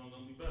Netflix one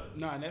gonna be better.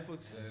 Nah,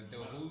 Netflix. The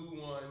Hulu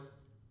one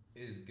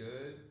is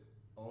good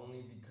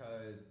only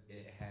because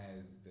it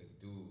has the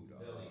dude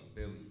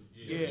Billy.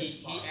 Yeah.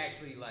 He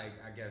actually like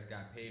I guess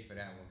got paid for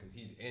that one because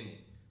he's in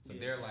it. So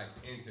they're like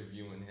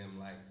interviewing him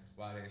like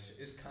while that shit.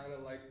 It's kind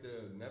of like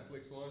the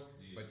Netflix one,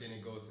 but then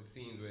it goes to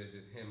scenes where it's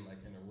just him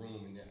like in a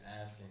room and they're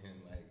asking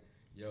him like,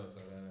 yo, so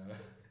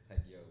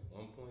like yo.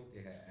 One point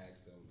they had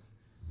asked him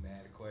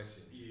mad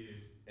questions,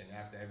 and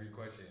after every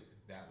question,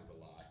 that was a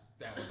lie.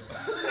 That was a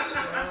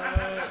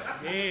lie.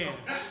 Damn.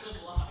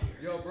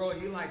 Yo, bro,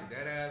 he like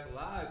dead ass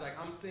lies. Like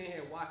I'm sitting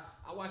here,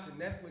 I watched the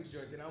Netflix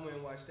joint, then I went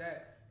and watched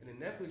that, and the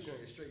Netflix joint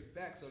is straight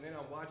facts. So then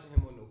I'm watching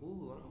him on the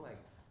Hulu, and I'm like,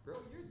 bro,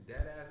 you're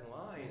dead ass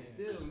lying.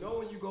 Still,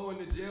 knowing you go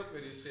into jail for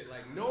this shit,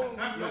 like knowing you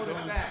know the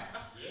facts.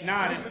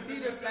 Nah, you see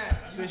the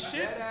facts. You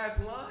dead ass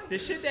lying. The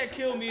shit that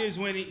killed me is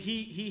when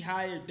he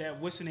hired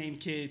that what's the name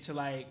kid to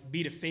like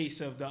be the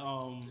face of the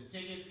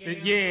ticket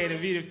scam. to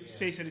be the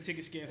face of the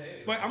ticket scam.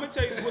 But I'm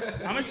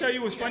gonna tell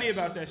you what's funny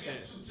about that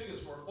shit. 2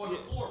 tickets on the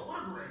floor for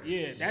the grand.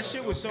 Yeah, that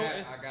shit was so.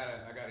 I got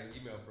an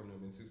email from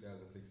them in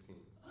 2016.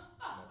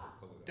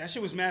 That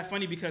shit was mad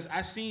funny because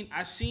I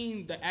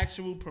seen the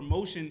actual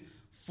promotion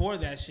for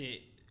that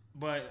shit.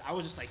 But I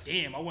was just like,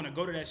 damn, I want to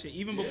go to that shit.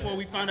 Even before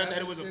we found out that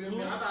it was a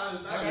fluke. I thought it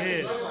was I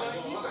it's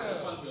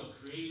about to be a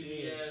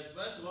crazy ass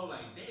festival. I'm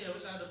like, damn,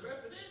 wish I had the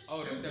breath for this.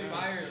 Oh, the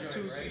fire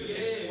joint, right?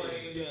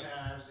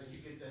 And you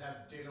get to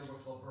have dinner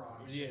with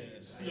LeBron.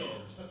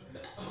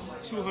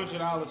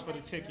 $200 for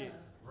the ticket.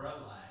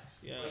 Relax.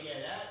 Yeah. But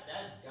yeah,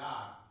 that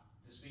doc,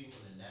 to speak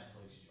from the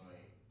Netflix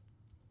joint,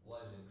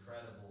 was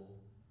incredible.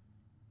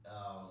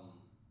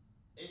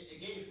 It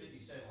gave 50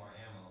 Cent more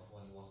ammo for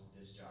when he wants to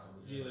diss Ja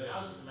Rule. That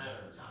was just a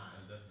matter of time.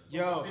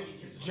 Yo,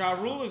 Ja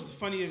Rule is the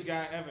funniest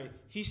guy ever.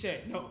 He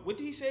said, no, what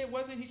did he say it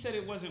wasn't? He said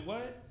it wasn't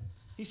what?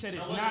 He said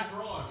it's not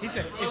fraud. He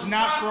said it's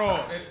not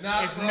fraud. It's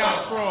not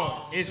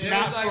fraud. It's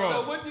not like, fraud.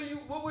 So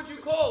what would you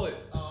call it?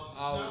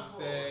 I would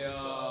say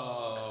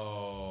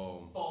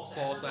false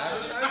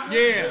advertising.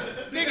 Yeah,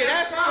 nigga,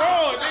 that's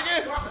fraud,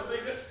 nigga.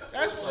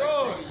 That's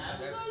fraud.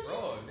 That's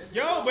fraud.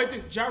 Yo,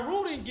 but Ja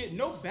Rule didn't get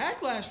no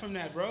backlash from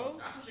that, bro.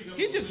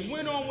 He just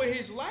went on with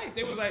his life.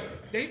 They was like,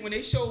 when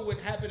they showed what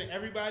happened to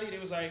everybody, they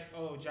was like,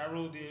 oh, Ja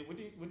Rule did. What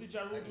did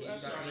Ja Rule do? One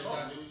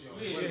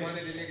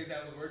of the niggas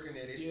that was working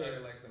there, they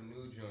started like some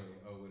new joint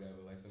or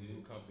whatever, like some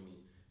new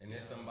company, and And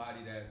there's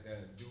somebody that the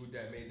dude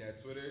that made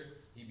that Twitter,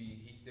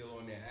 he's still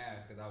on their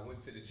ass because I went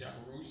to the Ja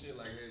Rule shit,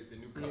 like the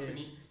new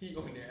company. He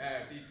on their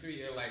ass. He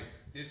tweeted like,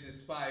 "This is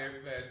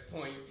Firefest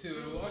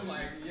 .2." I'm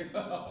like,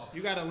 yo.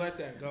 You gotta let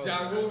that go.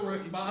 Ja Rule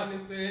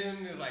responding to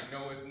him is like,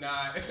 "No, it's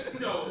not."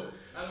 Yo,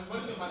 and the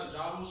funny thing about the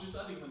Ja Rule shit,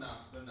 I think when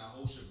that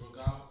whole shit broke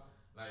out,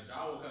 like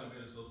Ja Rule kind of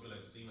made himself feel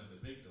like seem like the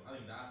victim. I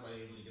think that's why he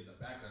didn't really get the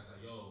backlash. Like,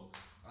 yo,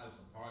 I was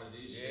a part of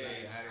this shit.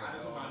 Like, I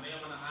didn't put my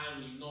name on it. I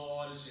didn't really know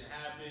all this shit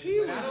happened. He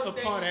was a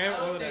part of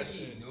all that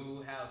he shit.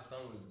 knew how Son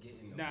was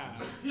getting them. Nah.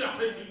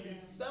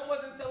 Son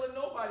wasn't telling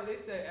nobody. They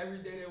said every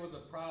day there was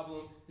a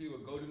problem, he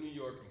would go to New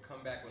York and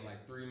come back with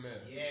like 3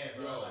 minutes. Yeah,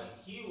 bro.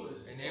 Like he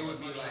was. And they would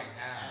be like,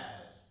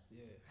 how?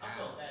 Yeah. I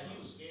felt bad. He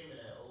was scamming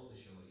that older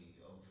shorty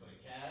for the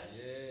cash.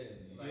 Yeah.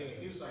 Like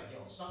he was like, yo,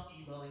 stop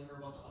emailing her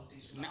about the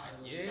updates from the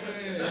island.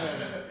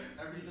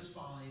 Yeah. Everything is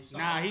fine. Stop.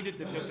 Nah, he did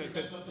the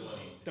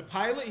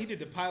pilot. He did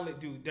the pilot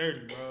dude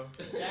dirty, bro.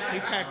 Yeah, He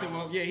packed him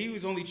up. Yeah, he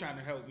was only trying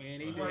to help, man.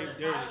 He did him the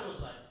dirty. pilot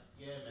was like,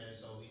 yeah, man.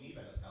 So we need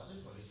like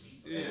 1,000 toilet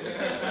seats. Yeah.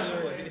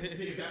 To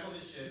get back on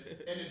this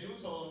ship. And the dude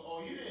told him,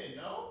 oh, you didn't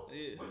know?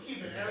 Yeah. We're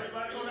keeping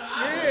everybody on the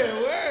island.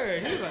 Yeah,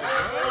 word. He was like,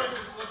 I what? was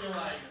just looking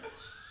like.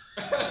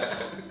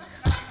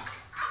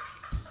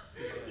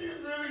 He's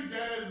really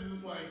dead as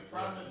just like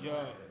processing.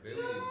 Yo. Billy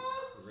is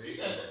He crazy.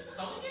 said,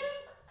 come again?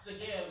 It's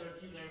like, yeah, we're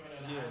keeping everybody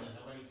on the Yeah. island.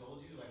 Nobody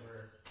told you? Like,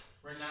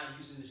 we're not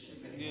using the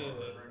ship anymore.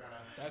 Yeah. We're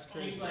gonna. That's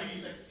He's crazy.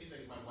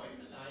 like, my wife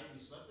and I, we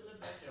slept in the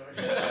backyard.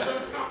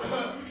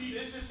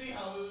 Just to see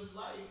how it was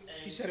like. And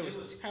He said it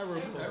was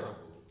terrible.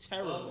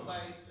 Terrible. Bug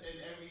bites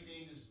and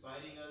everything just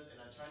biting us. And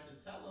I tried to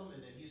tell him,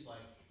 and then he's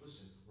like,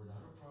 listen, we're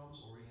not a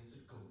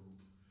problems-oriented group.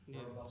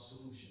 Yeah. We're about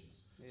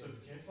solutions. Yeah. So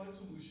if you can't find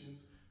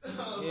solutions, I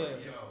was Yeah.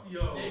 like,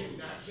 Yo. they do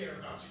not care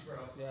about you,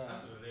 bro. Yeah.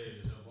 That's what it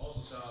is. Yo.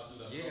 Also, shout out to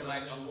that. Yeah,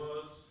 like,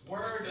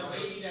 Word, the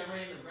lady that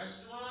ran the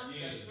restaurant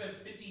Yeah. that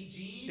spent 50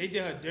 G's. They did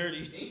her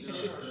dirty. They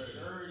did her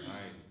dirty.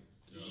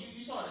 Yo.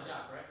 You saw the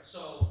doc, right?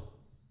 So,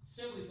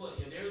 simply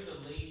put, there was a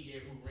lady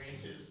there who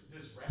ran this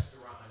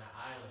restaurant on an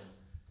island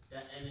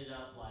that ended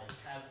up like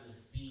having to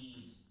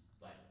feed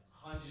like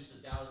hundreds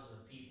of thousands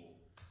of people.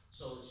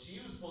 So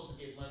she was supposed to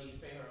get money to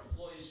pay her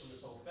employees from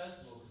this whole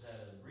festival because they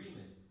had an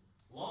agreement.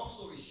 Long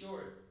story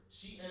short,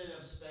 she ended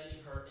up spending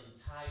her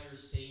entire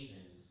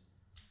savings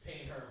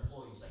paying her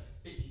employees like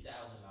 $50,000.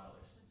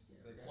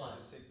 Like, I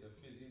Plus. had to take the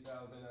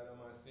 50,000 out of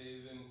my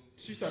savings.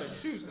 She was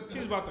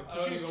about to. I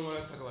don't even want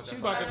to talk about that. She's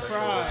about to Fire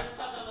cry.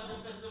 Festival. Talk about the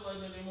festival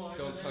anymore.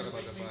 Don't because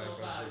talk that about the just makes me Fire feel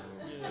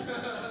bad.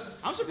 Festival.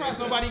 I'm surprised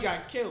nobody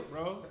got killed,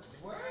 bro.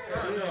 Word.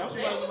 Yeah, I'm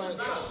They surprised was, nobody.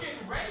 they was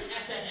getting ready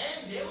at the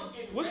end. They was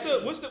getting What's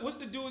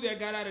ready. the dude that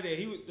got out of there?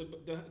 He was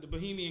the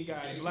Bohemian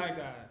guy, the black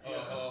guy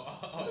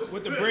Oh.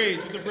 with the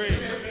braids,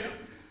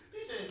 He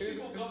said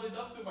people coming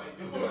up to my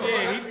door.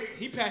 Yeah,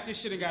 he packed his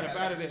shit and got up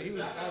out of there. He was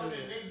Sat out on of the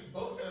there. niggas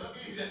boat said, I'm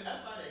getting the F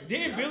out of here.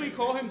 Didn't Billy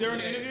call him during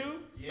the Yeah. interview?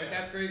 Yeah. But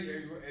that's crazy.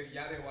 If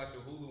y'all didn't watch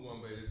the Hulu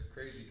one, but it's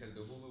crazy because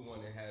the Hulu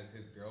one that has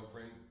his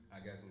girlfriend, I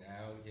guess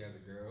now he has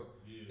a girl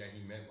that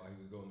he met while he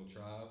was going to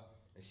trial,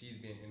 and she's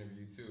being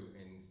interviewed too.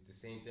 And it's the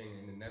same thing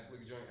in the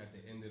Netflix joint at the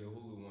end of the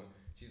Hulu one.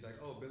 She's like,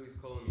 "Oh, Billy's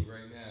calling me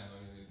right now,"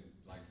 and then,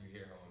 like you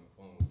hear her on the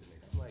phone with the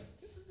nigga. I'm like,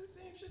 this is the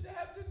same shit that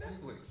happened to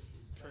Netflix.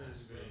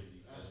 That's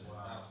crazy. That's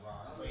wild. That's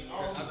wild. I mean,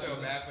 I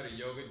felt bad for the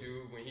yoga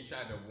dude when he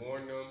tried to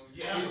warn them.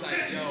 Yeah. He's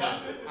like, "Yo,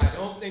 I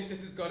don't think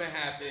this is gonna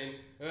happen.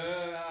 We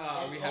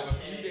have a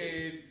few okay.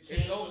 days.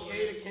 It's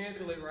okay to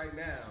cancel it right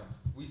now.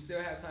 We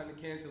still have time to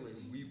cancel it.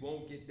 We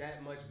won't get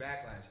that much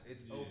backlash.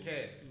 It's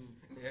okay.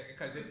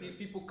 Because if these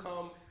people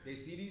come, they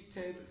see these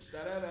tents,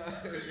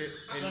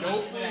 and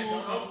no food,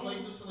 No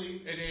place to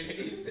sleep. and then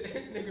he said,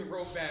 nigga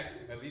wrote back,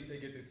 at least they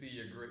get to see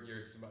your great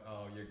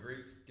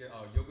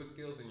yoga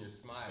skills and your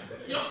smile.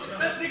 Yo,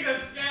 that nigga a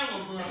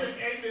scammer, bro.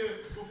 And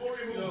before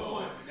we move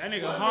on, That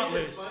nigga what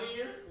made it heartless.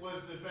 funnier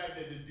was the fact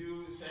that the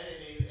dude said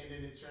it and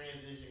then the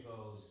transition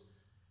goes,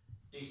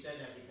 they said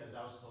that because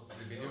I was supposed to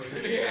be doing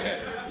it. Yeah.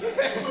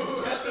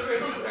 That's what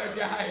made me start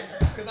dying.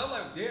 Because I'm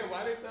like, damn,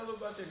 why didn't tell them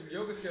about your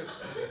yoga skills?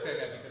 They said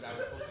that because I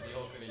was supposed to be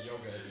hosting a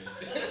yoga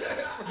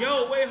event.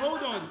 Yo, wait,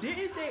 hold on.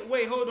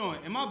 Hold on.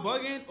 Am I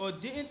bugging or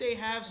didn't they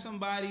have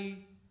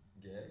somebody?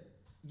 Gay?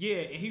 Yeah,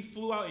 and he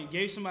flew out and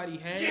gave somebody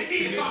head. That's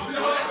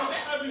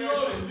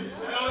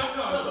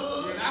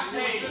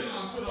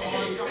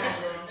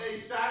Hey,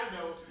 side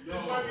note,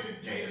 this might be the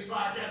gayest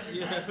podcast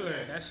we've Yeah, had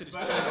today. that shit is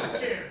But I don't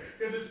care,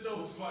 because it's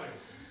so funny.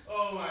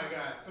 Oh my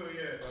god, so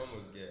yeah. Son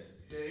was gay.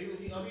 Yeah, he was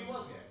gay.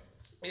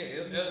 Yeah,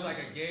 it was like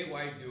a gay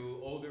white dude,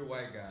 older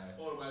white guy.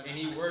 And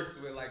he works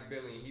with like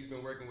Billy. He's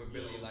been working with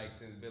Billy like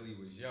since Billy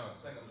was young.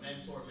 It's like a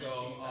mentor So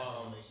mentee type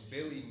of relationship.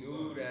 Billy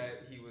knew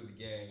that he was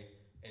gay,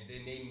 and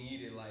then they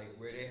needed like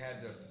where they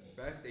had the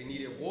fest, they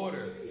needed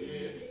water.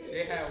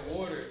 They had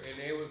water, and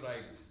they was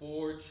like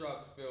 4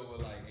 trucks filled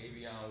with like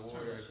Avion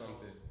water or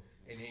something,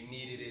 and they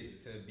needed it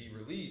to be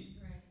released,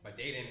 Right. but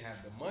they didn't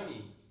have the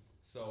money.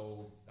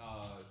 So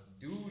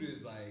dude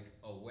is like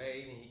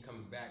away, and he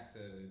comes back to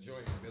the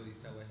joint, and Billy's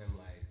telling him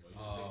like,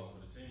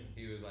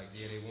 he was like,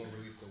 yeah, they won't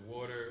release the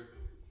water.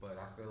 but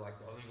I feel like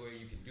the only way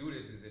you can do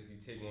this is if you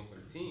take one for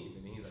the team.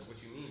 And he's like,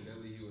 what you mean,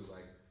 Billy? He was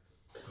like,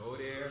 go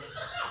there,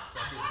 and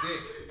suck his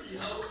dick.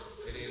 Yo.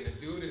 And then the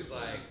dude is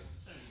like,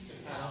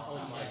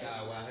 oh my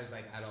God, wow. He's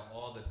like, out of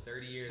all the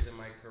 30 years in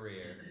my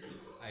career,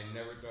 I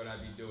never thought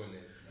I'd be doing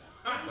this.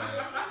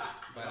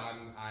 But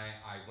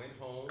I went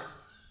home,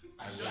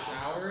 I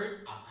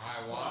showered,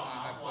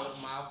 I put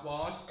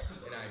mouthwash,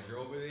 and I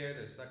drove over there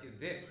to suck his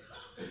dick.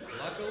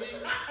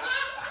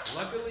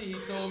 Luckily he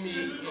told me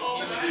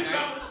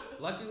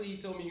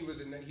he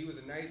was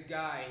a nice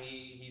guy.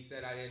 He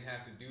said I didn't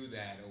have to do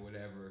that or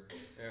whatever.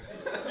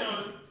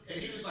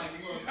 And he was like,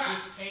 look,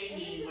 just pay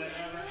me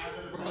whatever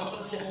after the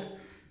festival.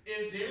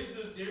 If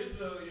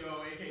there's a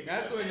AK.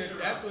 That's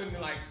when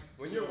like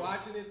when you're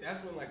watching it,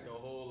 that's when like the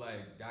whole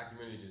like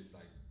documentary just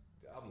like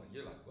I'm like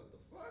you're like what the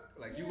fuck?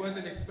 Like you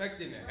wasn't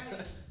expecting that.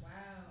 Right. Wow.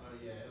 Oh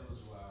yeah, it was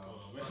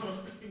wild.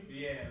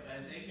 Yeah,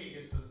 as AK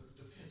gets the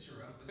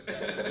picture up. But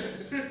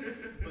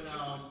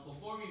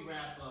before we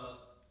wrap up,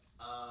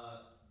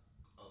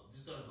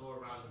 just gonna go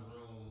around the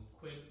room.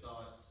 Quick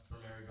thoughts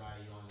from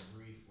everybody on the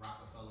brief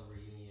Rockefeller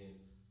reunion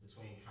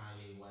between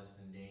Kanye West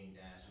and Dame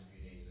Dash a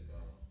few days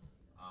ago.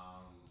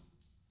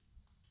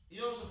 You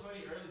know what's so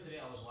funny? Earlier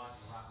today I was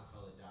watching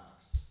Rockefeller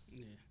docs.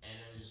 Yeah. And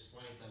it was just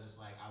funny because it's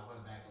like I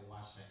went back and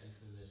watched that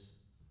infamous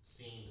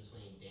scene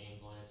between Dame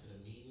going into the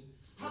meeting.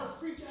 How the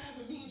freak y'all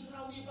having meetings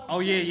without me about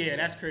Oh yeah,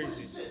 that's crazy. What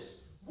is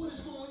this? What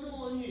is going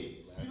on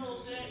here? You know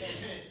what I'm saying?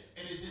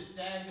 And it's just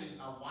sad because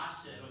I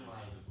watched it and I'm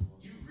like,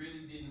 you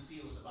really didn't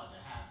see it was about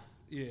to happen.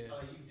 Yeah.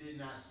 You did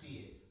not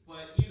see it.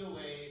 But either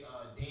way,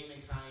 Dame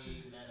and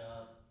Kanye met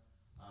up.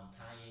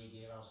 Kanye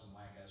gave out some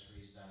whack ass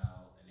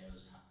freestyle and they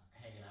was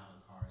hanging out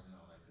in cars and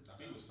all that good stuff.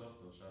 That beat was tough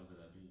though. Shout out to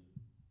that beat.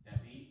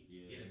 That beat?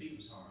 Yeah. Yeah, the beat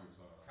was hard.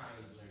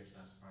 Kanye's lyrics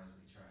not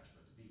surprisingly trash,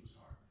 but the beat was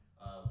hard.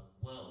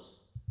 Wells,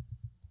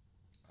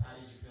 how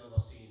did you feel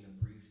about seeing the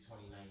brief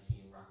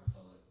 2019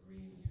 Rockefeller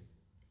reunion?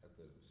 I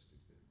thought it was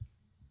stupid.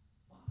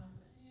 Why, man?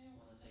 You didn't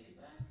want to take it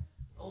back?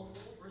 Oh,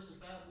 Fool versus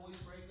Fat Boys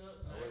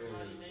breakup. I wasn't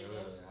Everybody really make feeling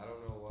up. it. I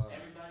don't know why.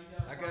 Everybody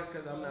got. I guess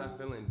because I'm not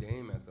feeling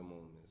Dame at the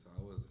moment, so I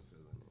wasn't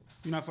feeling it.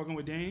 You not fucking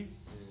with Dame?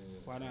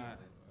 Yeah. Why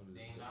not?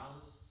 Dame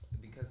Dollars.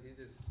 Because he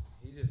just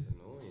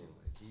annoying.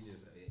 Like he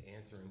just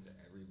answering to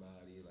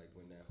everybody. Like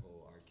when that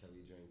whole R.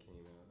 Kelly joint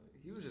came out,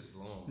 he was just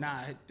blown.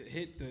 Nah,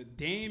 hit the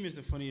Dame is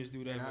the funniest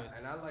dude ever.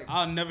 And I like.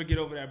 I'll never get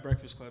over that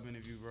Breakfast Club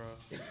interview, bro.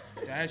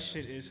 That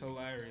shit is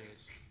hilarious.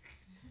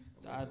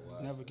 I'll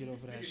never get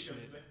over that shit.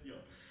 Yo,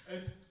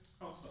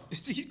 I'm sorry.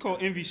 He's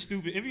called Envy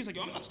stupid. Envy's like,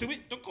 yo, I'm not stupid.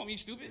 Don't call me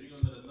stupid. You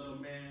gonna let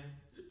another man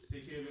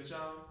take care of your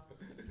child?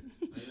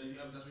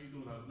 That's what you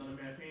doing. Another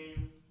man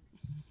paying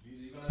you?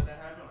 You gonna let that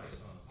happen? Like,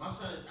 son. My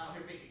son is out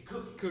here making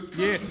cookies.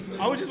 Yeah,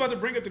 I was just about to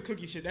bring up the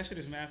cookie shit. That shit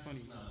is mad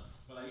funny. Nah,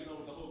 but like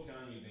with the whole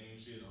Kanye Dame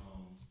shit,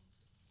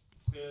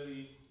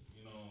 clearly,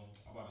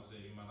 I'm about to say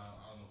he might not.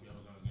 I don't know if we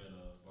ever gonna get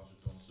a Watch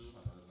Your Throne 2.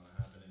 I thought it's gonna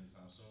happen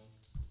anytime soon.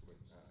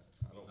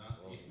 I don't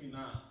want it. I don't want it.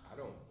 Nah, I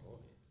don't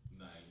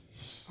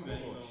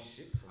want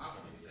shit from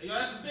Kanye. Yo,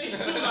 that's the thing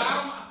too.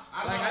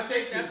 Like, I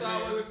think that's why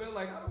I wasn't feel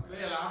like I don't.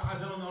 Yeah, I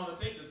don't know how to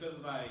take this because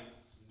it's like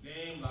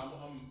Dame. Like,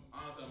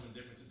 honestly, I'm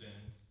indifferent to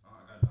Dame.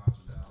 I got to be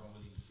honest with that. I don't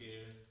really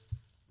care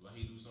what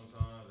he do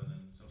sometimes, and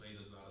then sometimes he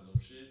does a lot of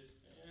dope shit.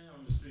 Yeah,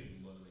 I'm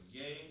intrigued. But like,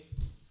 Gay,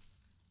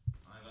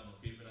 I ain't got no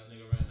fear for that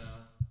nigga right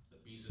now.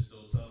 The beats is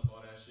still tough, all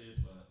that shit,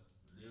 but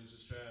the lyrics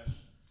is trash.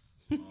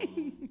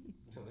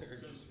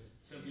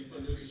 Simply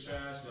put, lyrics is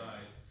trash.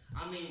 Like,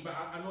 I mean, but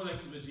I know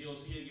that he's with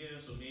GOC again,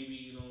 so maybe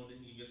he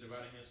gets to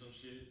write in some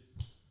shit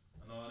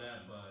and all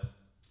that. But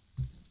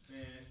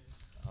man,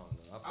 I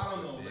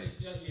don't know. But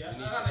yeah, I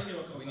gotta hear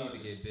what comes out. We need to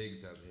of get this.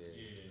 Biggs up here.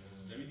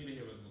 Yeah, we need to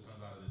hear what comes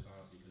out of this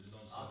honestly, because it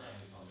don't I'll sound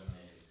like definitely talk to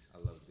Biggs. I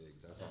love Biggs.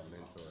 That's my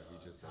mentor. He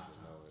just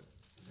doesn't know it.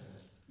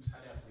 I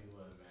definitely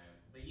would, man.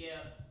 But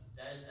yeah,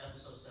 that is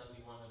episode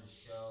 71 of the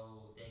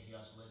show. Thank you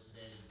guys for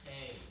listening.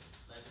 Tay,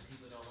 let the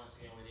people know once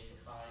again where they can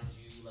find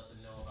you. Let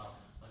them know about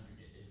Under the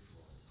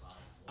Influence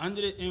Volume 1.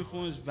 Under the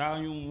Influence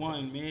Volume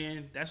 1,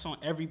 man. That's on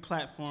every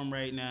platform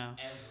right now.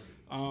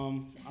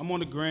 I'm on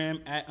the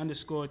gram at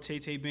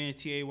 _Tay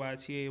Bands,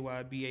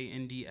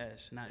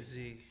 TayTayBands, not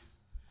Z.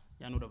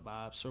 Y'all know the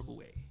vibe. Circle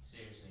way.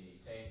 Seriously,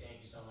 Tay,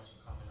 thank you so much for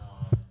coming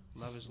on.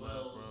 Love is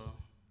love, bro.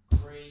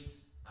 Great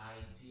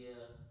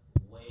idea.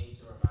 Way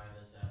to remind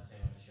us to have Tay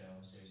on the show.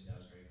 Seriously,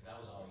 that was great because that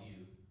was all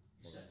you.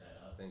 You set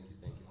that up. Thank you.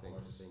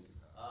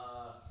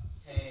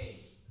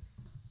 Tay.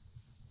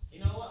 You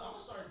know what? I'm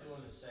gonna start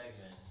doing a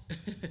segment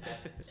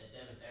at the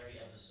end of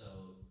every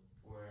episode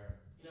where,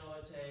 you know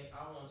what, Tay,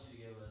 I want you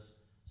to give us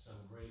some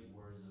great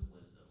words of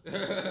wisdom.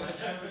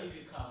 Whatever you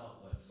can come up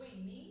with. Wait,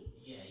 me?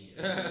 Yeah.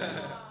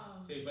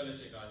 Tay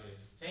Belichick out here.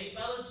 Tay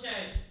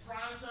Belichick,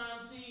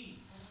 primetime T.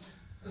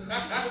 Go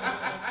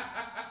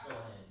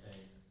ahead,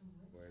 Tay.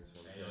 Words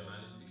from Hey,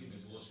 man, you keep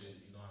it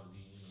bullshit. You know how to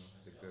be,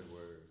 It's a good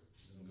word.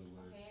 Some good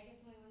words. Okay, I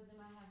guess my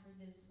wisdom I have for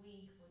this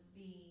week would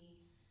be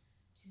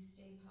to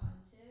stay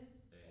positive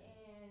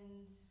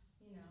and,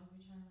 if you're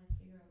trying to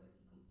figure out what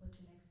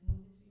the next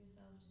move is for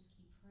yourself, just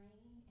keep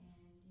praying and,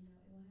 it will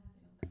happen.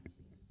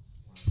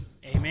 It'll come to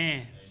you.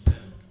 Amen.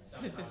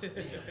 Sometimes it's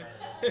being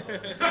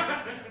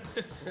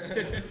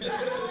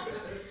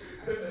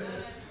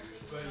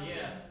But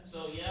yeah,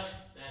 so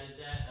that is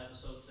that.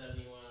 Episode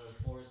 71 of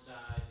the Four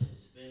Side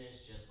is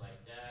finished just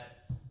like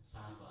that. It's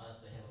time for us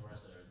to handle the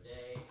rest of our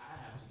day. I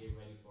have to get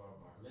ready for our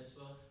bar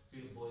mitzvah.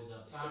 For the boys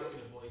up top, for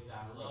the boys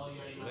down low. You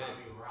already know how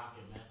we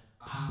rocking, man.